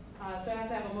transmitted. So it has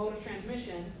to have a mode of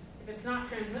transmission. If it's not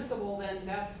transmissible, then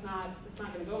it's not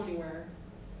going to go anywhere.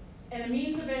 And a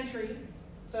means of entry.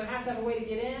 So it has to have a way to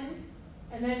get in.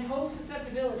 And then host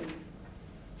susceptibility.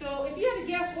 So if you had to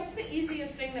guess, what's the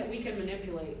easiest thing that we can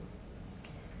manipulate?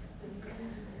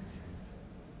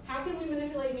 How can we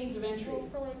manipulate means of entry? Well,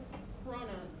 for like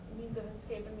corona, means of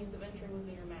escape and means of entry would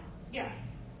be your mask. Yeah.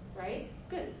 Right?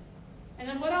 Good. And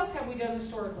then what else have we done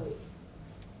historically?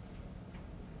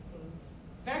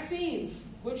 Vaccines,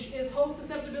 which is host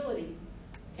susceptibility.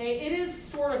 Okay, it is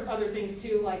sort of other things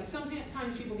too. Like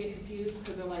sometimes people get confused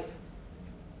because they're like,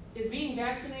 is being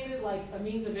vaccinated like a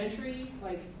means of entry?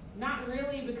 Like, not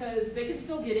really, because they can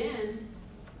still get in,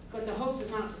 but the host is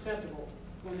not susceptible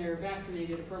when they're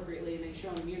vaccinated appropriately and they show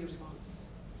an immune response.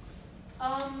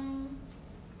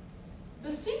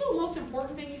 The single most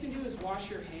important thing you can do is wash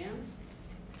your hands.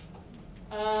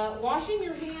 Washing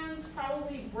your hands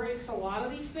probably breaks a lot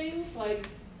of these things. Like,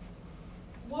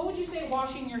 what would you say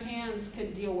washing your hands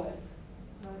could deal with?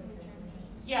 Mode of transmission.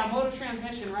 Yeah, mode of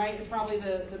transmission, right, is probably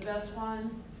the best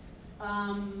one.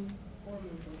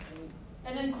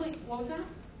 And then what was that?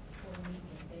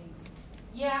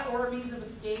 Yeah, or a means of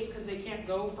escape because they can't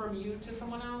go from you to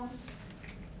someone else.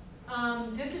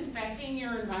 Disinfecting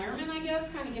your environment, I guess,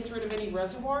 kind of gets rid of any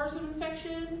reservoirs of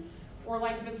infection. Or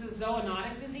like if it's a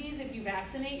zoonotic disease, if you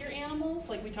vaccinate your animals,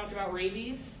 like we talked about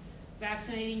rabies,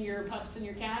 vaccinating your pups and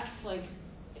your cats, like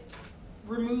it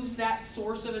removes that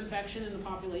source of infection in the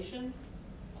population.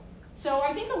 So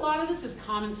I think a lot of this is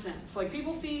common sense. Like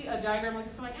people see a diagram like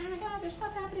this, I'm like, oh my God, there's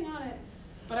stuff happening on it.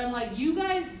 But I'm like, you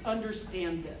guys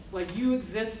understand this. Like you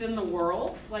exist in the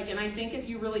world. Like, and I think if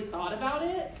you really thought about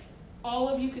it, all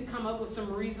of you could come up with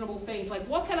some reasonable things. Like,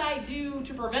 what could I do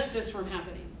to prevent this from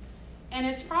happening? And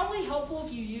it's probably helpful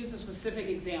if you use a specific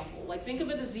example. Like think of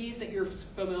a disease that you're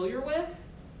familiar with,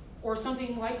 or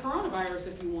something like coronavirus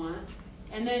if you want,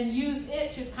 and then use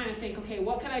it to kind of think, okay,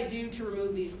 what could I do to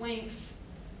remove these links?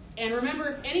 And remember,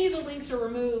 if any of the links are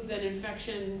removed, then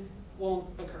infection won't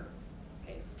occur.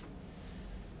 Okay.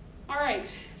 All right,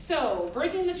 so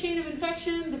breaking the chain of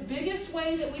infection, the biggest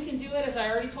way that we can do it, as I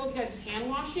already told you guys, is hand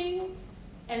washing,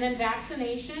 and then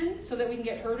vaccination so that we can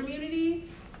get herd immunity.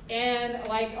 And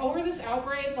like over this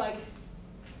outbreak, like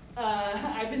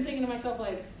I've been thinking to myself,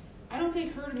 like, I don't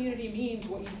think herd immunity means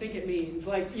what you think it means.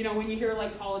 Like, you know, when you hear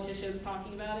like politicians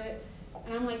talking about it,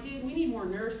 and I'm like, dude, we need more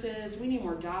nurses, we need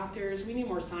more doctors, we need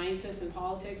more scientists in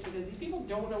politics because these people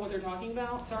don't know what they're talking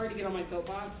about. Sorry to get on my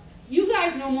soapbox. You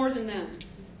guys know more than them.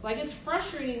 Like, it's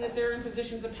frustrating that they're in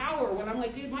positions of power when I'm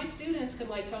like, dude, my students could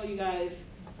like tell you guys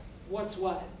what's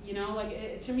what. You know,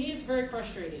 like to me, it's very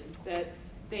frustrating that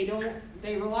they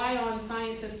rely on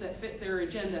scientists that fit their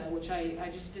agenda, which I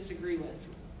just disagree with.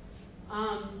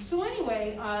 So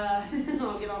anyway,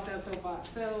 I'll get off that soapbox.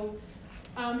 So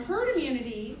herd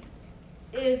immunity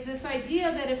is this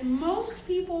idea that if most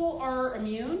people are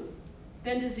immune,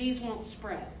 then disease won't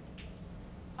spread.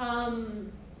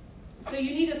 So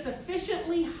you need a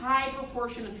sufficiently high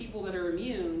proportion of people that are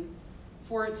immune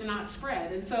for it to not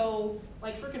spread. And so,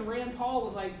 like, frickin' Rand Paul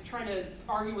was like trying to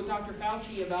argue with Dr.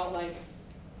 Fauci about like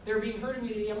there being herd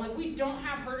immunity. I'm like, we don't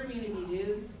have herd immunity,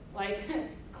 dude. Like,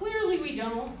 clearly we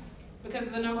don't because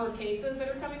of the number of cases that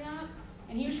are coming up.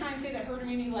 And he was trying to say that herd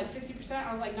immunity like 60%.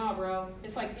 I was like, nah, bro.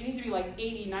 It's like, it needs to be like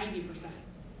 80, 90%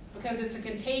 because it's a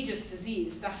contagious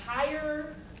disease. The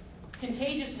higher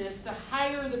contagiousness, the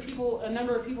higher a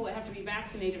number of people that have to be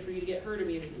vaccinated for you to get herd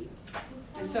immunity.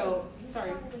 And so,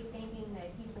 sorry. He's probably thinking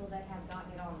that people that have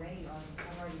gotten it already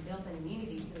have already built an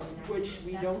immunity to it. Which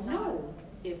we don't know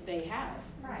if they have.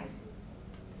 Right.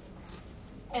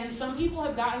 And some people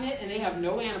have gotten it and they have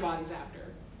no antibodies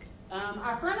after.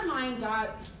 A friend of mine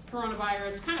got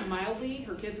coronavirus kind of mildly.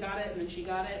 Her kids got it and then she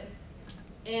got it.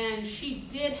 And she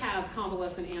did have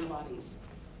convalescent antibodies.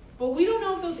 But we don't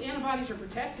know if those antibodies are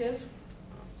protective.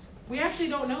 We actually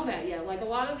don't know that yet. Like a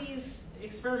lot of these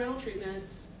experimental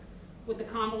treatments with the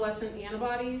convalescent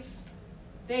antibodies,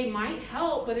 they might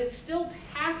help, but it's still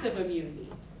passive immunity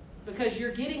because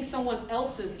you're getting someone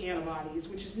else's antibodies,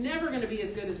 which is never going to be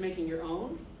as good as making your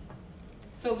own.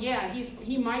 So yeah,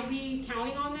 he might be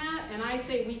counting on that, and I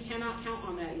say we cannot count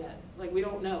on that yet. Like we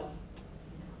don't know.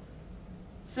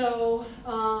 So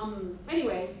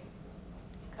anyway,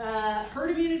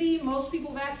 herd immunity, most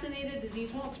people vaccinated,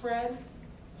 disease won't spread.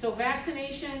 So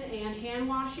vaccination and hand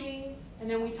washing, and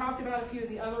then we talked about a few of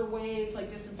the other ways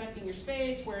like disinfecting your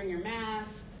space, wearing your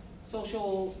mask,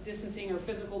 social distancing or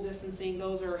physical distancing,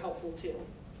 those are helpful too.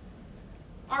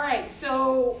 All right,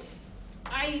 so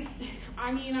I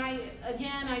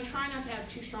try not to have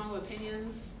too strong of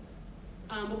opinions,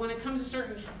 but when it comes to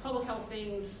certain public health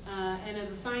things, and as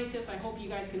a scientist, I hope you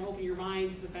guys can open your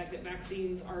mind to the fact that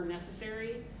vaccines are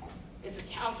necessary. It's a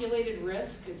calculated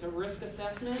risk. It's a risk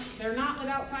assessment. They're not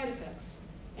without side effects.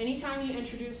 Anytime you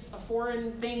introduce a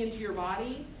foreign thing into your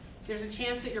body, there's a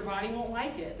chance that your body won't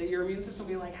like it, that your immune system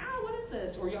will be like, what is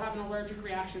this? Or you'll have an allergic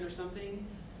reaction or something.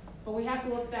 But we have to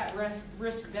look at that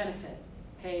risk-benefit.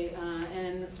 Okay,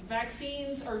 and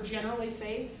vaccines are generally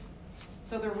safe,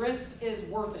 so the risk is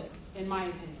worth it, in my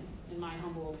opinion, in my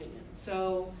humble opinion.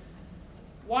 So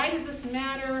why does this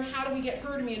matter? How do we get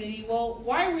herd immunity? Well,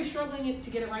 why are we struggling to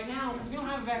get it right now? Because we don't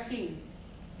have a vaccine.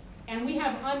 And we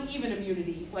have uneven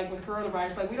immunity, like with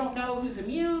coronavirus. Like we don't know who's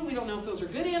immune. We don't know if those are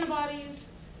good antibodies.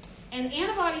 And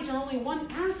antibodies are only one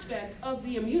aspect of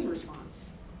the immune response.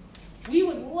 We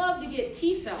would love to get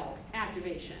T-cell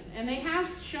activation. And they have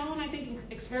shown, I think,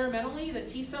 experimentally that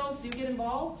T-cells do get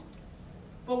involved.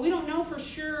 But we don't know for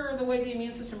sure the way the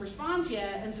immune system responds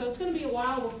yet. And so it's going to be a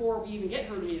while before we even get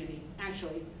herd immunity,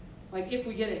 actually. Like if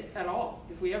we get it at all,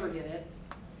 if we ever get it.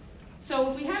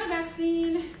 So if we had a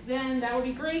vaccine, then that would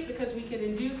be great because we could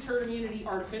induce herd immunity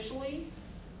artificially.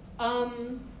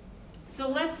 So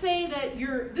let's say that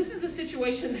this is the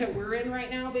situation that we're in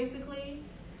right now, basically,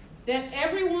 that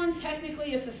everyone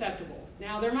technically is susceptible.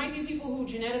 Now, there might be people who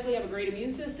genetically have a great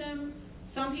immune system.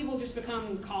 Some people just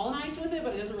become colonized with it,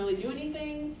 but it doesn't really do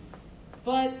anything.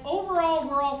 But overall,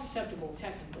 we're all susceptible,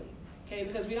 technically, okay,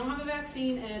 because we don't have a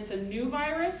vaccine and it's a new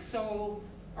virus, so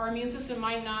our immune system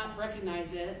might not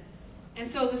recognize it. And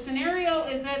so the scenario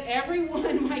is that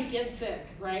everyone might get sick,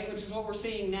 right, which is what we're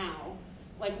seeing now.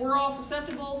 Like, we're all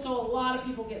susceptible, so a lot of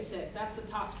people get sick. That's the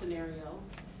top scenario.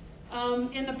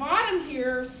 In the bottom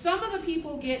here, some of the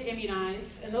people get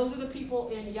immunized, and those are the people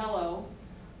in yellow.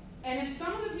 And if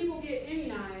some of the people get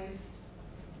immunized,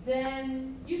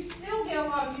 then you still get a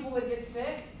lot of people that get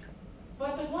sick.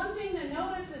 But the one thing to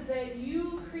notice is that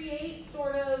you create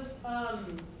sort of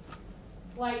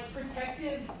like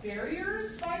protective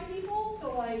barriers by people.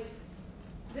 So like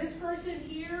this person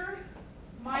here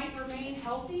might remain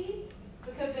healthy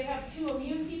because they have two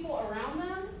immune people around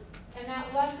them, and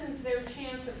that lessens their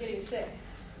chance of getting sick.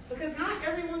 Because not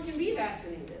everyone can be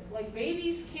vaccinated. Like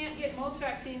babies can't get most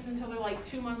vaccines until they're like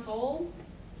 2 months old.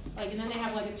 Like, and then they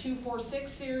have like a 2, 4,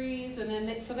 6 series, and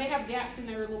then so they have gaps in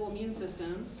their little immune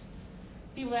systems.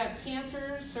 People that have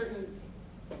cancers, certain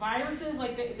viruses,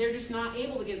 like they're just not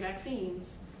able to get vaccines.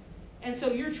 And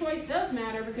so your choice does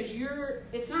matter because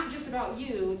it's not just about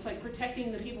you, it's like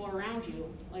protecting the people around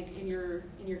you, like in your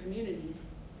community.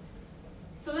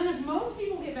 So then if most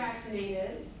people get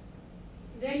vaccinated,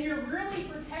 then you're really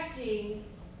protecting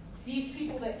these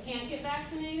people that can't get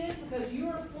vaccinated because you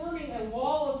are forming a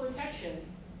wall of protection.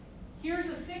 Here's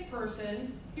a sick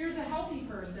person, here's a healthy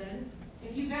person.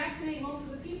 If you vaccinate most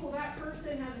of the people, that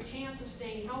person has a chance of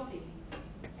staying healthy.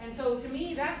 And so to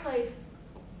me, that's like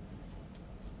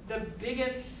the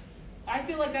biggest, I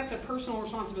feel like that's a personal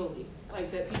responsibility,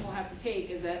 like that people have to take,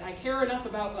 is that I care enough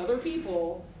about other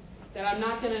people that I'm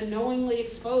not going to knowingly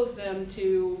expose them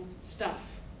to stuff,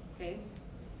 okay?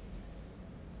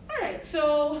 All right,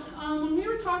 so when we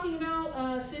were talking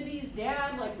about Cindy's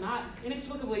dad, like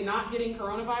inexplicably not getting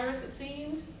coronavirus, it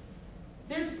seemed,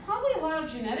 there's probably a lot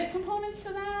of genetic components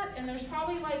to that, and there's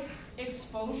probably like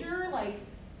exposure, like,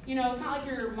 you know, it's not like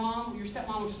your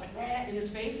stepmom was just like that in his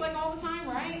face like all the time,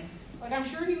 right? Like I'm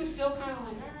sure he was still kind of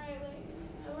like, all right,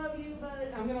 like I love you,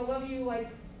 but I'm gonna love you like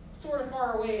sort of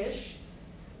far away-ish.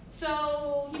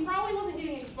 So he probably wasn't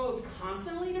getting exposed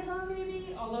constantly to her,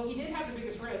 maybe, although he did have the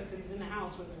biggest risk because he's in the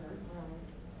house with her.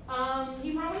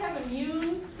 He probably has an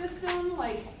immune system,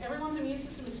 like everyone's immune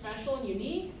system is special and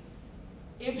unique.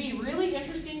 It'd be really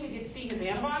interesting to get to see his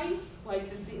antibodies, like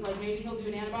to see, like maybe he'll do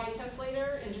an antibody test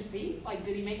later and just see, like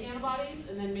did he make antibodies,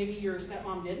 and then maybe your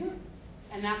stepmom didn't,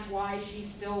 and that's why she's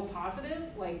still positive,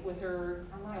 like with her.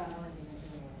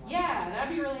 Yeah,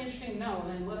 that'd be really interesting to know,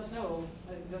 and then let us know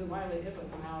that it doesn't violate HIPAA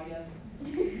somehow, I guess.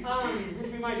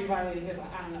 We might be violating HIPAA,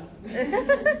 I don't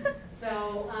know.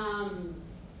 So,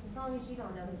 as long as you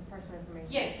don't know his personal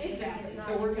information. yes, exactly. It's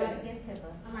So we're good. not against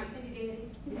HIPAA. All right, send you data.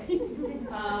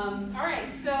 All right,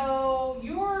 so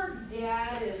your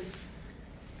dad is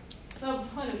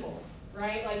subclinical,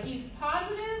 right? Like he's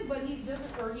positive, but he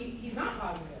doesn't, or he's not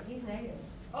positive. He's negative.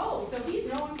 Oh, so he's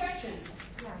no infection.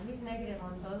 Yeah, he's negative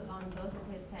on both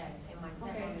of his tests, and my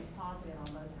stepmom is positive on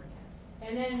both her tests.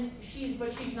 And then she's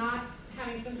not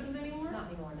having symptoms anymore? Not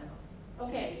anymore, no.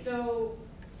 Okay, so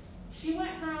she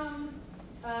went from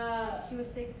She was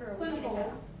sick for a week and a clinical.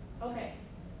 half. Okay,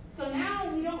 so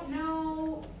now we don't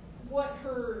know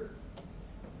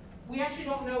we actually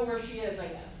don't know where she is, I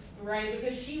guess, right?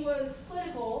 Because she was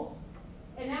clinical,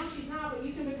 and now she's not, but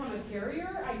you can become a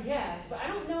carrier, I guess. But I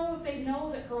don't know if they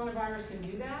know that coronavirus can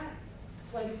do that.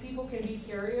 Like if people can be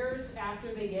carriers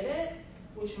after they get it,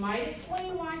 which might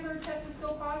explain why her test is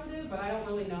still positive, but I don't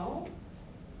really know.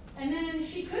 And then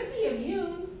she could be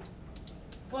immune,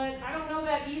 but I don't know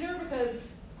that either because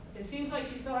it seems like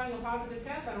she's still having a positive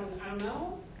test. I don't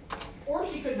know. Or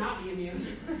she could not be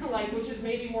immune, like which is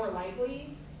maybe more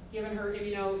likely given her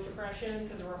immunosuppression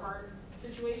because of her heart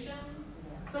situation.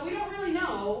 So we don't really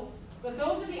know, but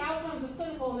those are the outcomes of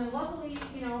clinical. And then luckily,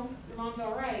 your mom's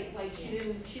all right. Like she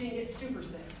didn't get super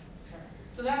sick.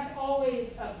 So that's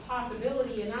always a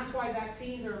possibility, and that's why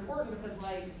vaccines are important because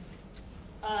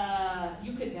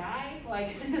you could die.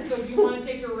 Like so, do you want to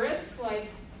take a risk?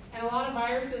 And a lot of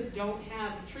viruses don't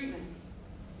have treatments.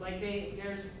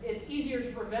 It's easier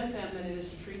to prevent them than it is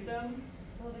to treat them.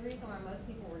 Well, the reason why most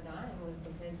people were dying was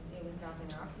because it was dropping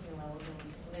their oxygen levels,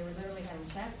 and they were literally having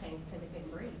chest pains because they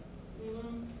couldn't breathe.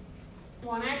 Mm-hmm.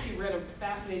 Well, and I actually read a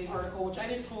fascinating article, which I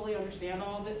didn't totally understand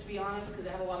all of it, to be honest, because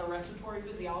it had a lot of respiratory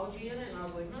physiology in it, and I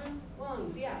was like,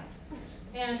 lungs, yeah.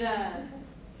 And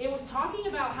it was talking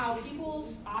about how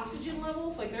people's oxygen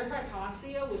levels, like their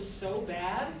hypoxia, was so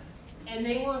bad, and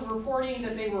they were reporting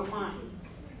that they were fine.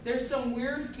 There's some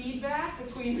weird feedback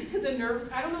between the nerves.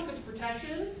 I don't know if it's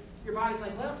protection. Your body's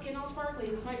like, well, it's getting all sparkly.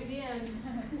 This might be the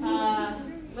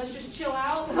end. Let's just chill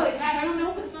out. I don't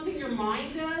know if it's something your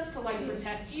mind does to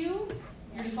protect you.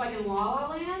 You're just in la la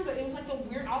land. But it was the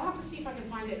weird. I'll have to see if I can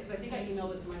find it because I think I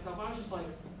emailed it to myself. I was just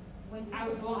when I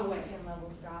was blown away. Oxygen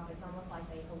levels drop, it's almost like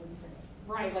they hallucinate.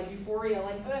 Right, like euphoria.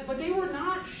 But they were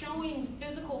not showing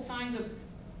physical signs of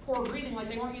poor breathing.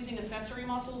 They weren't using accessory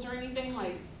muscles or anything.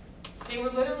 They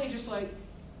were literally just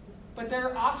but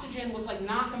their oxygen was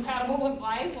not compatible with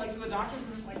life. So the doctors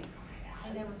were just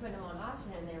and they were putting them on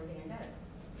oxygen and they were getting better.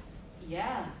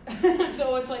 Yeah.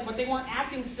 So it's but they weren't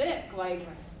acting sick.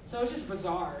 So it's just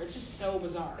bizarre. It's just so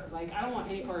bizarre. I don't want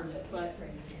any part of it. But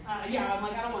yeah, I'm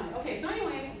I don't want it. Okay, so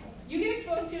anyway, you get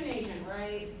exposed to an agent,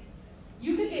 right?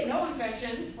 You could get no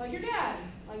infection, like your dad.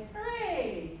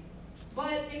 Hooray!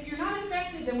 But if you're not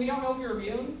infected, then we don't know if you're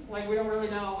immune. We don't really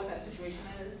know what that situation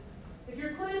is. If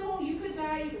you're clinical, you could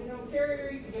die, you could become a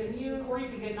carrier, you could get immune, or you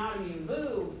could get not immune.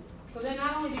 Boo! So then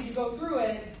not only did you go through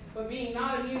it, but being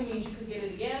not immune means you could get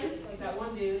it again, like that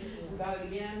one dude who got it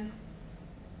again.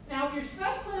 Now, if you're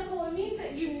subclinical, it means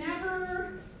that you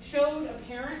never showed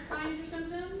apparent signs or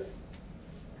symptoms.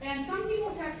 And some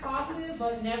people test positive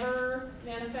but never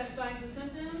manifest signs and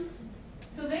symptoms.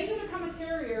 So they can become a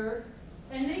carrier,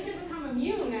 and they can become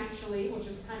immune, actually, which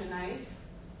is kind of nice.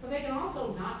 But they can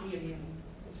also not be immune,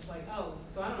 which is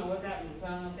so I don't know what that means. I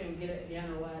don't know if they would get it again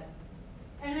or what.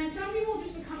 And then some people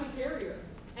just become a carrier.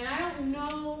 And I don't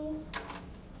know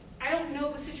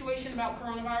the situation about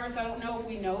coronavirus. I don't know if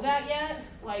we know that yet,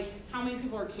 how many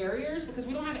people are carriers, because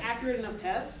we don't have accurate enough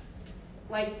tests.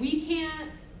 We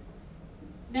can't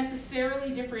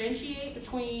necessarily differentiate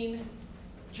between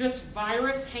just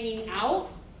virus hanging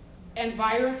out and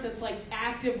virus that's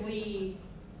actively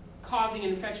causing an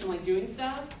infection, doing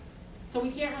stuff. So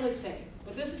we can't really say.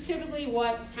 But this is typically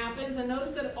what happens, and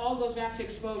notice that it all goes back to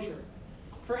exposure.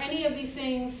 For any of these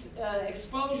things,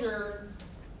 exposure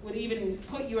would even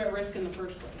put you at risk in the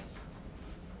first place.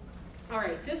 All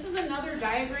right, this is another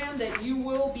diagram that you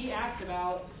will be asked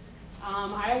about.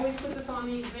 I always put this on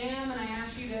the exam, and I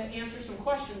ask you to answer some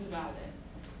questions about it.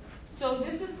 So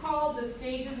this is called the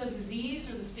stages of disease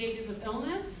or the stages of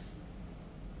illness.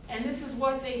 And this is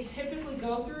what they typically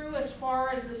go through as far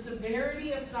as the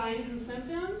severity of signs and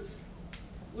symptoms,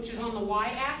 which is on the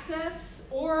y-axis,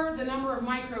 or the number of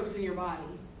microbes in your body.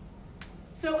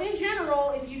 So in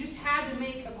general, if you just had to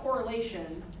make a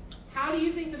correlation, how do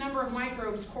you think the number of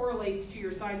microbes correlates to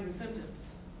your signs and symptoms?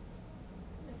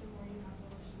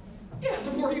 Yeah,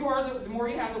 the more you are, the more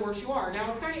you have, the worse you are.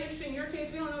 Now, it's kind of interesting. In your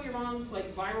case, we don't know your mom's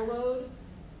viral load.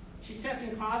 she's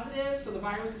testing positive, so the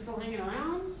virus is still hanging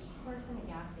around. She works in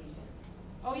a gas station.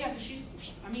 Oh yeah, so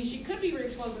she could be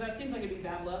re-exposed, but that seems like it'd be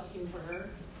bad luck even for her.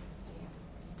 Yeah.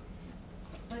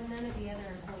 But none of the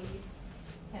other employees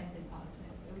tested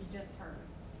positive. It was just her.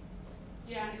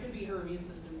 Yeah, and it could be her immune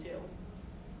system too.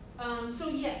 So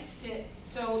yes,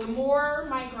 so the more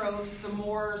microbes, the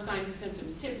more signs and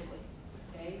symptoms typically.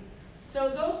 Okay, so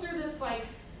it goes through this like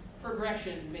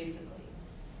progression basically.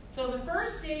 So the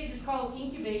first stage is called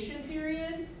incubation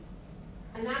period,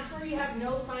 and that's where you have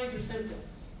no signs or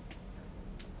symptoms.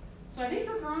 So I think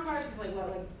for coronavirus is like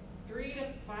 3 to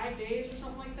 5 days or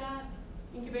something like that.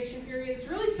 Incubation period. It's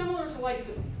really similar to like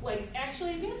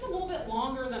actually I think it's a little bit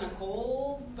longer than a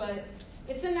cold, but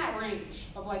it's in that range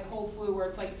of like cold flu where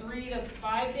it's like 3 to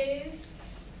 5 days.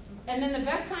 And then the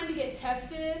best time to get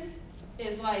tested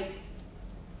is like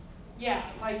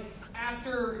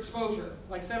after exposure,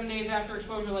 like 7 days after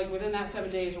exposure, like within that 7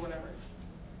 days or whatever.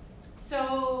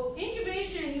 So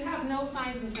incubation, you have no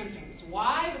signs and symptoms.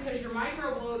 Why? Because your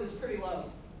microbe load is pretty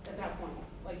low at that point.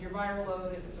 Like your viral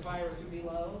load, if it's a virus, would be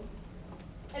low.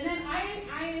 And then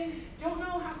I don't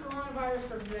know how coronavirus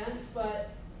presents, but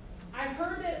I've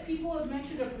heard that people have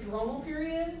mentioned a prodromal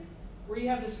period where you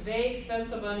have this vague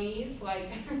sense of unease, like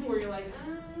where you're like,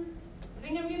 I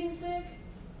think I'm getting sick.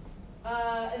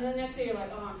 And then the next day you're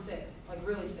like, oh, I'm sick, like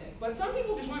really sick. But some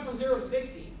people just went from 0 to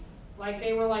 60. Like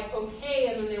they were like okay,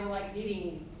 and then they were like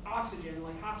needing oxygen,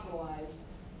 like hospitalized.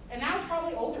 And that was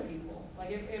probably older people. Like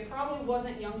it probably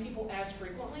wasn't young people as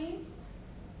frequently.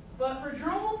 But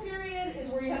prodromal period is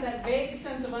where you have that vague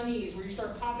sense of unease, where you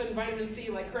start popping vitamin C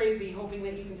like crazy, hoping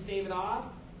that you can stave it off.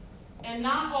 And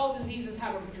not all diseases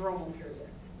have a prodromal period.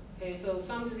 Okay, so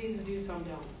some diseases do, some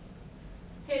don't.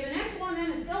 Okay, the next one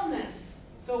then is illness.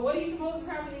 So what do you suppose is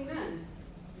happening then?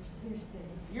 You're sick.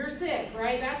 You're sick,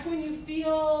 right? That's when you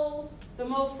feel the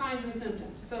most signs and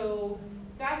symptoms. So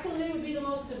that's when they would be the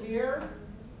most severe.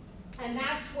 And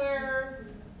that's where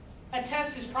a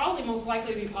test is probably most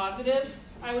likely to be positive,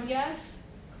 I would guess.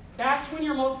 That's when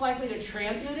you're most likely to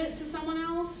transmit it to someone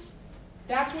else.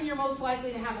 That's when you're most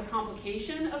likely to have a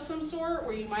complication of some sort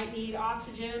where you might need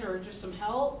oxygen or just some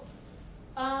help.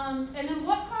 And then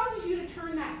what causes you to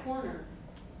turn that corner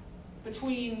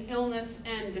between illness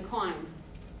and decline?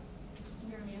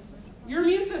 Your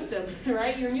immune system,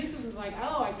 right? Your immune system's like,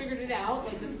 oh, I figured it out.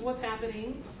 Like, this is what's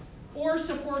happening. Or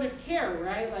supportive care,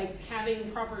 right? Like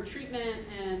having proper treatment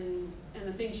and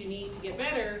the things you need to get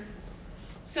better.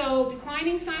 So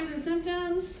declining signs and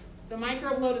symptoms, the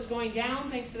microbe load is going down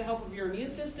thanks to the help of your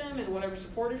immune system and whatever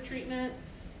supportive treatment.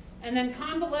 And then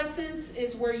convalescence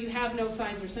is where you have no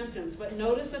signs or symptoms. But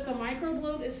notice that the microbe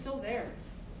load is still there.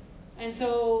 And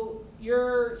so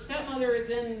your stepmother is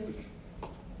in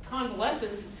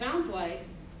convalescence, it sounds like,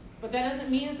 but that doesn't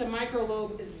mean that the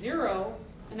microbe is 0,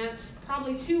 and that's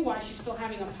probably too why she's still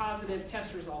having a positive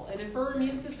test result. And if her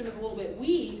immune system is a little bit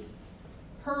weak,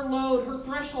 her load, her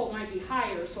threshold might be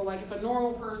higher. So like if a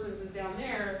normal person's is down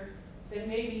there, then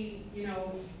maybe, your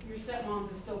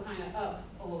stepmom's is still kind of up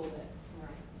a little bit. Right.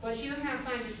 But she doesn't have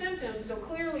signs or symptoms, so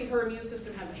clearly her immune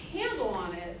system has a handle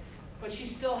on it, but she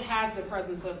still has the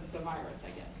presence of the virus,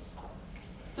 I guess.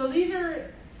 So these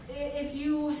are, if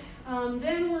you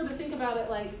then were to think about it,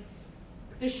 like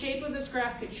the shape of this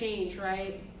graph could change,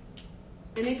 right?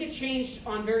 And it could change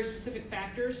on very specific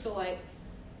factors. So like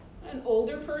an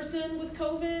older person with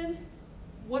COVID,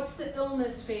 what's the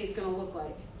illness phase going to look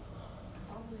like?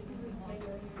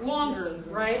 Longer,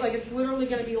 right? Like it's literally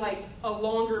going to be like a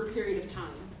longer period of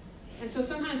time. And so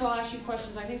sometimes I'll ask you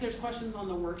questions. I think there's questions on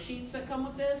the worksheets that come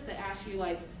with this that ask you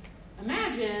like,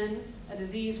 imagine a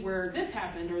disease where this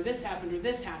happened or this happened or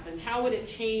this happened. How would it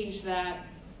change that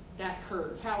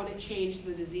curve? How would it change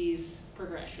the disease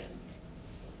progression?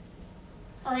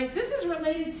 All right, this is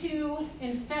related to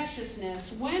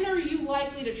infectiousness. When are you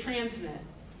likely to transmit?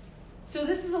 So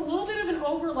this is a little bit of an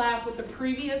overlap with the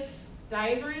previous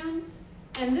diagram.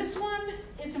 And this one,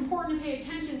 it's important to pay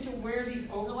attention to where these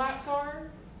overlaps are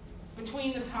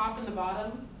between the top and the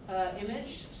bottom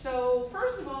image. So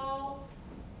first of all,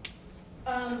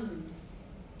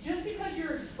 just because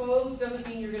you're exposed doesn't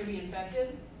mean you're going to be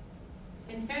infected.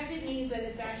 Infected means that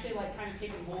it's actually like kind of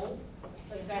taken hold,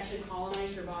 like it's actually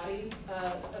colonized your body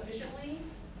efficiently.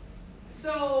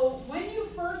 So when you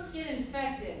first get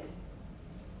infected,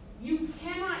 you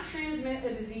cannot transmit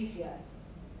a disease yet.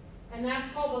 And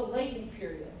that's called the latent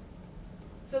period.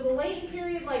 So the latent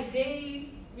period, like day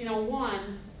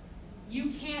 1,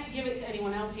 you can't give it to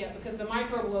anyone else yet because the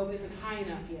microbe load isn't high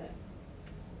enough yet.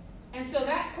 And so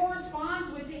that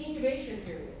corresponds with the incubation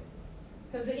period.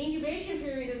 Because the incubation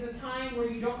period is the time where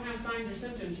you don't have signs or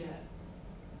symptoms yet.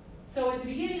 So at the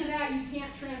beginning of that, you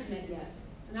can't transmit yet,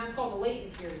 and that's called the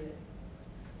latent period.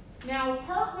 Now,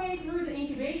 partway through the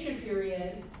incubation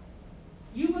period,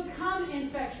 you become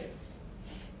infectious.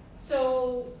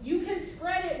 So you can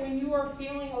spread it when you are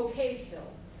feeling okay still.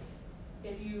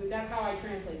 That's how I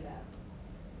translate that.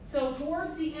 So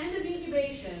towards the end of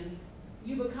incubation,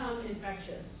 you become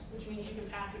infectious, which means you can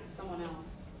pass it to someone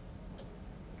else.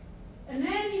 And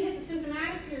then you hit the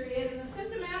symptomatic period, and the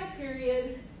symptomatic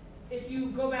period, if you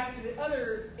go back to the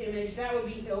other image, that would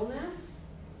be illness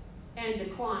and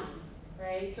decline,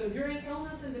 right? So during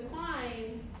illness and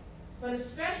decline, but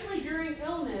especially during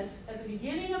illness, at the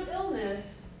beginning of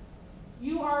illness,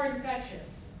 you are infectious.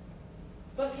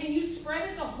 But can you spread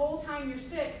it the whole time you're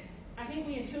sick? I think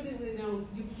we intuitively know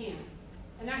you can't.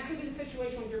 And that could be the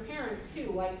situation with your parents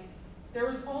too. Like, there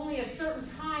was only a certain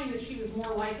time that she was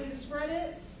more likely to spread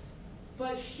it,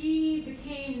 but she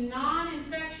became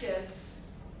non-infectious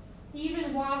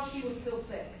even while she was still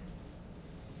sick.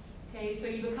 Okay, so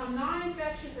you become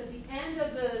non-infectious at the end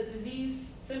of the disease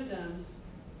symptoms,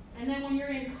 and then when you're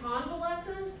in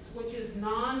convalescence, which is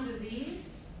non-disease,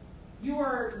 you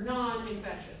are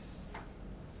non-infectious.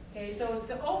 Okay, so it's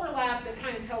the overlap that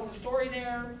kind of tells a story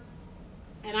there,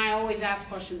 and I always ask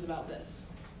questions about this,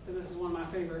 because this is one of my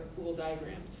favorite little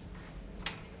diagrams.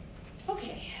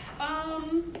 Okay,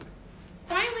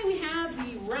 finally we have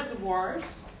the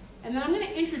reservoirs, and then I'm going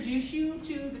to introduce you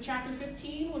to the chapter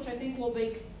 15, which I think will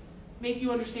make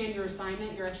you understand your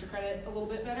assignment, your extra credit a little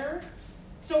bit better.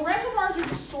 So reservoirs are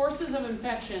the sources of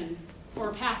infection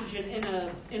or pathogen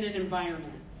in an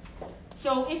environment.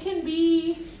 So it can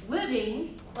be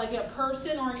living, like a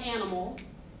person or an animal,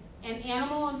 and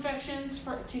animal infections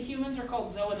to humans are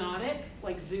called zoonotic,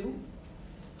 like zoo.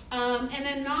 And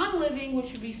then non-living,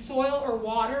 which would be soil or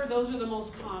water, those are the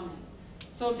most common.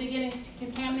 So if they get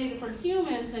contaminated from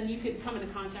humans, then you could come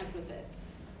into contact with it.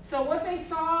 So what they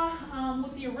saw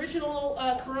with the original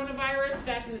coronavirus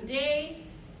back in the day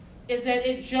is that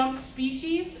it jumped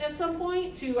species at some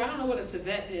point to, I don't know what a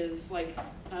civet is, like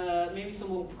maybe some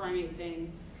little primate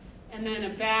thing. And then a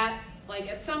bat, like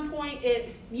at some point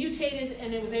it mutated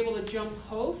and it was able to jump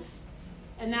hosts.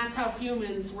 And that's how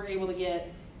humans were able to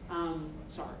get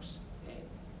SARS. Okay.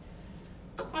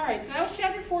 All right, so that was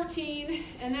chapter 14.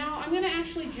 And now I'm going to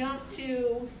actually jump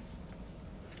to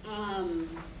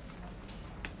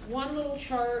one little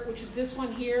chart, which is this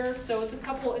one here. So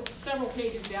it's several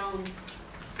pages down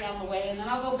the way, and then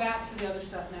I'll go back to the other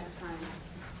stuff next time.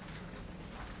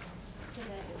 So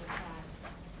that is a cat.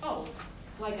 Oh,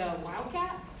 like a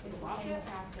wildcat? Like a wildcat?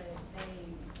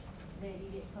 They you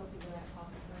get Kofi Black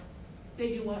coffee from. They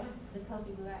do what? The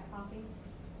Kofi Black coffee.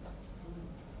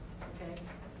 Okay.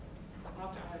 I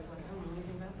was like, I don't know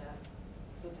anything about that.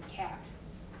 So it's a cat.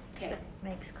 Okay. It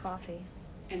makes coffee.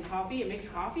 And coffee? It makes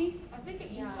coffee? I think it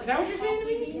eats. Yeah. Is that what you're saying to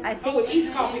me? I think it eats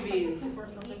it coffee eats beans. Or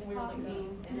It something eats weird coffee like that.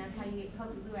 beans, and that's how you get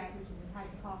Kofi Black, which is a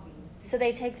type of coffee. So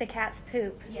they take the cat's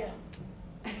poop. Yes.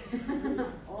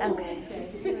 Oh,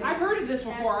 Okay. I've heard of this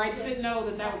before. I just didn't know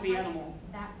that was the animal.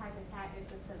 That type of cat is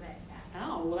a civet cat.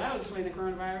 Oh, well, that would explain the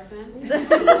coronavirus then.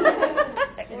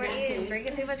 We're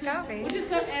drinking too much coffee. Which is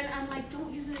so, and I'm like,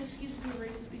 don't use it as an excuse to be a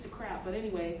racist piece of crap. But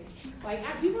anyway, like,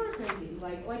 people are crazy.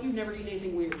 Like you've never eaten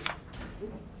anything weird.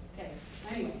 Okay.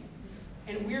 Anyway,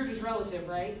 and weird is relative,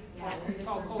 right? Yeah, It's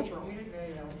all cultural. Weird is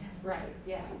very relative. Right.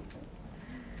 Yeah.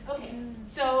 Okay.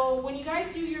 So when you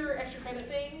guys do your extra credit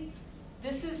thing,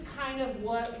 this is kind of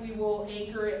what we will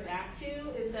anchor it back to,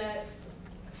 is that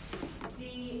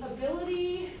the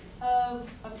ability of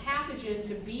a pathogen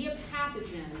to be a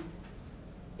pathogen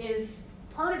is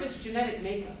part of its genetic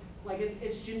makeup. Like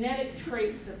it's genetic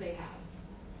traits that they have.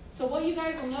 So what you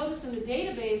guys will notice in the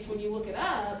database when you look it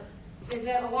up is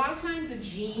that a lot of times a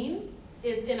gene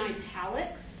is in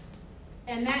italics,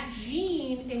 and that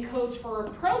gene encodes for a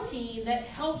protein that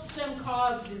helps them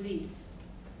cause disease.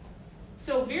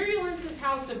 So virulence is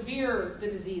how severe the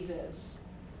disease is.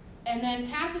 And then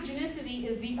pathogenicity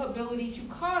is the ability to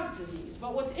cause disease.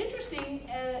 But what's interesting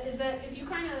is that if you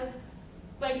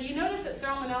you notice that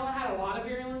salmonella had a lot of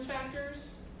virulence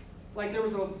factors. Like there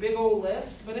was a big old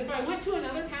list. But if I went to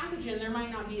another pathogen, there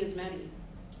might not be as many.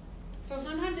 So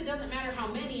sometimes it doesn't matter how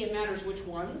many, it matters which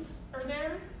ones are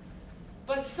there.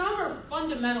 But some are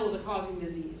fundamental to causing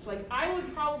disease. Like I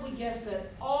would probably guess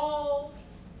that all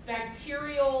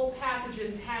bacterial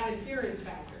pathogens have adherence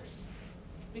factors.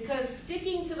 Because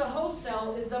sticking to the host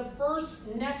cell is the first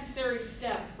necessary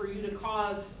step for you to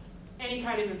cause any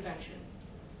kind of infection.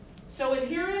 So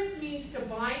adherence means to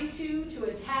bind to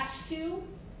attach to.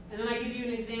 And then I give you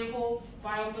an example,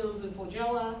 biofilms and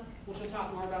flagella, which we'll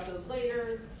talk more about those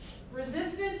later.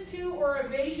 Resistance to or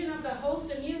evasion of the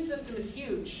host immune system is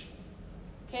huge.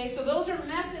 Okay, so those are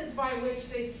methods by which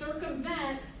they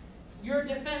circumvent your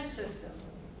defense system.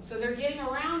 So they're getting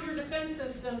around your defense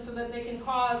system so that they can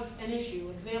cause an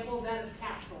issue. Example of that is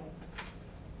capsule.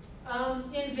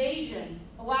 Invasion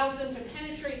allows them to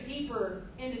penetrate deeper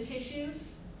into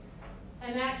tissues,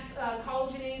 and that's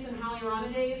collagenase and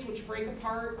hyaluronidase, which break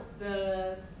apart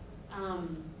the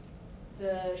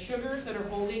sugars that are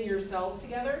holding your cells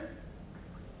together.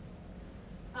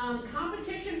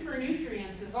 Competition for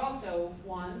nutrients is also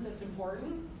one that's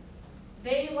important.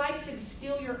 They like to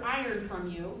steal your iron from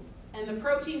you, and the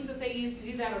proteins that they use to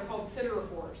do that are called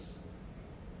siderophores.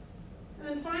 And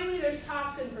then finally, there's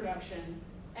toxin production.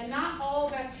 And not all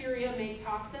bacteria make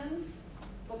toxins,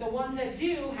 but the ones that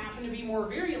do happen to be more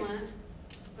virulent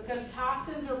because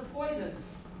toxins are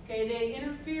poisons. Okay, they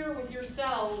interfere with your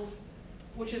cells,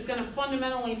 which is going to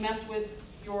fundamentally mess with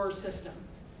your system.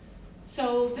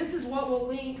 So this is what we'll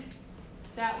link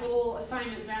that little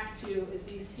assignment back to, is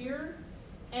these here.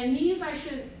 And these, I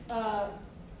should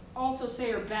also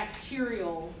say, are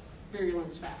bacterial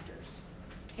virulence factors.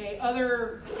 Okay,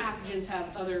 other pathogens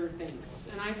have other things,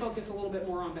 and I focus a little bit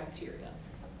more on bacteria.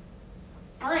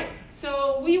 All right,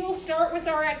 so we will start with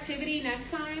our activity next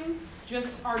time, just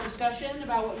our discussion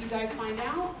about what you guys find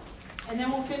out, and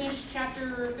then we'll finish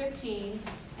chapter 15.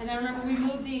 And then remember, we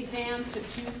moved the exam to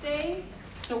Tuesday,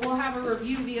 so we'll have a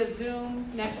review via Zoom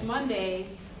next Monday,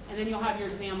 and then you'll have your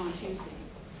exam on Tuesday.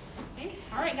 Okay,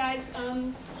 all right, guys.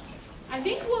 I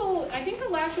think the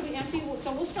lab should be empty,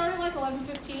 so we'll start at like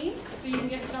 11:15, so you can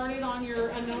get started on your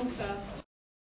unknown stuff.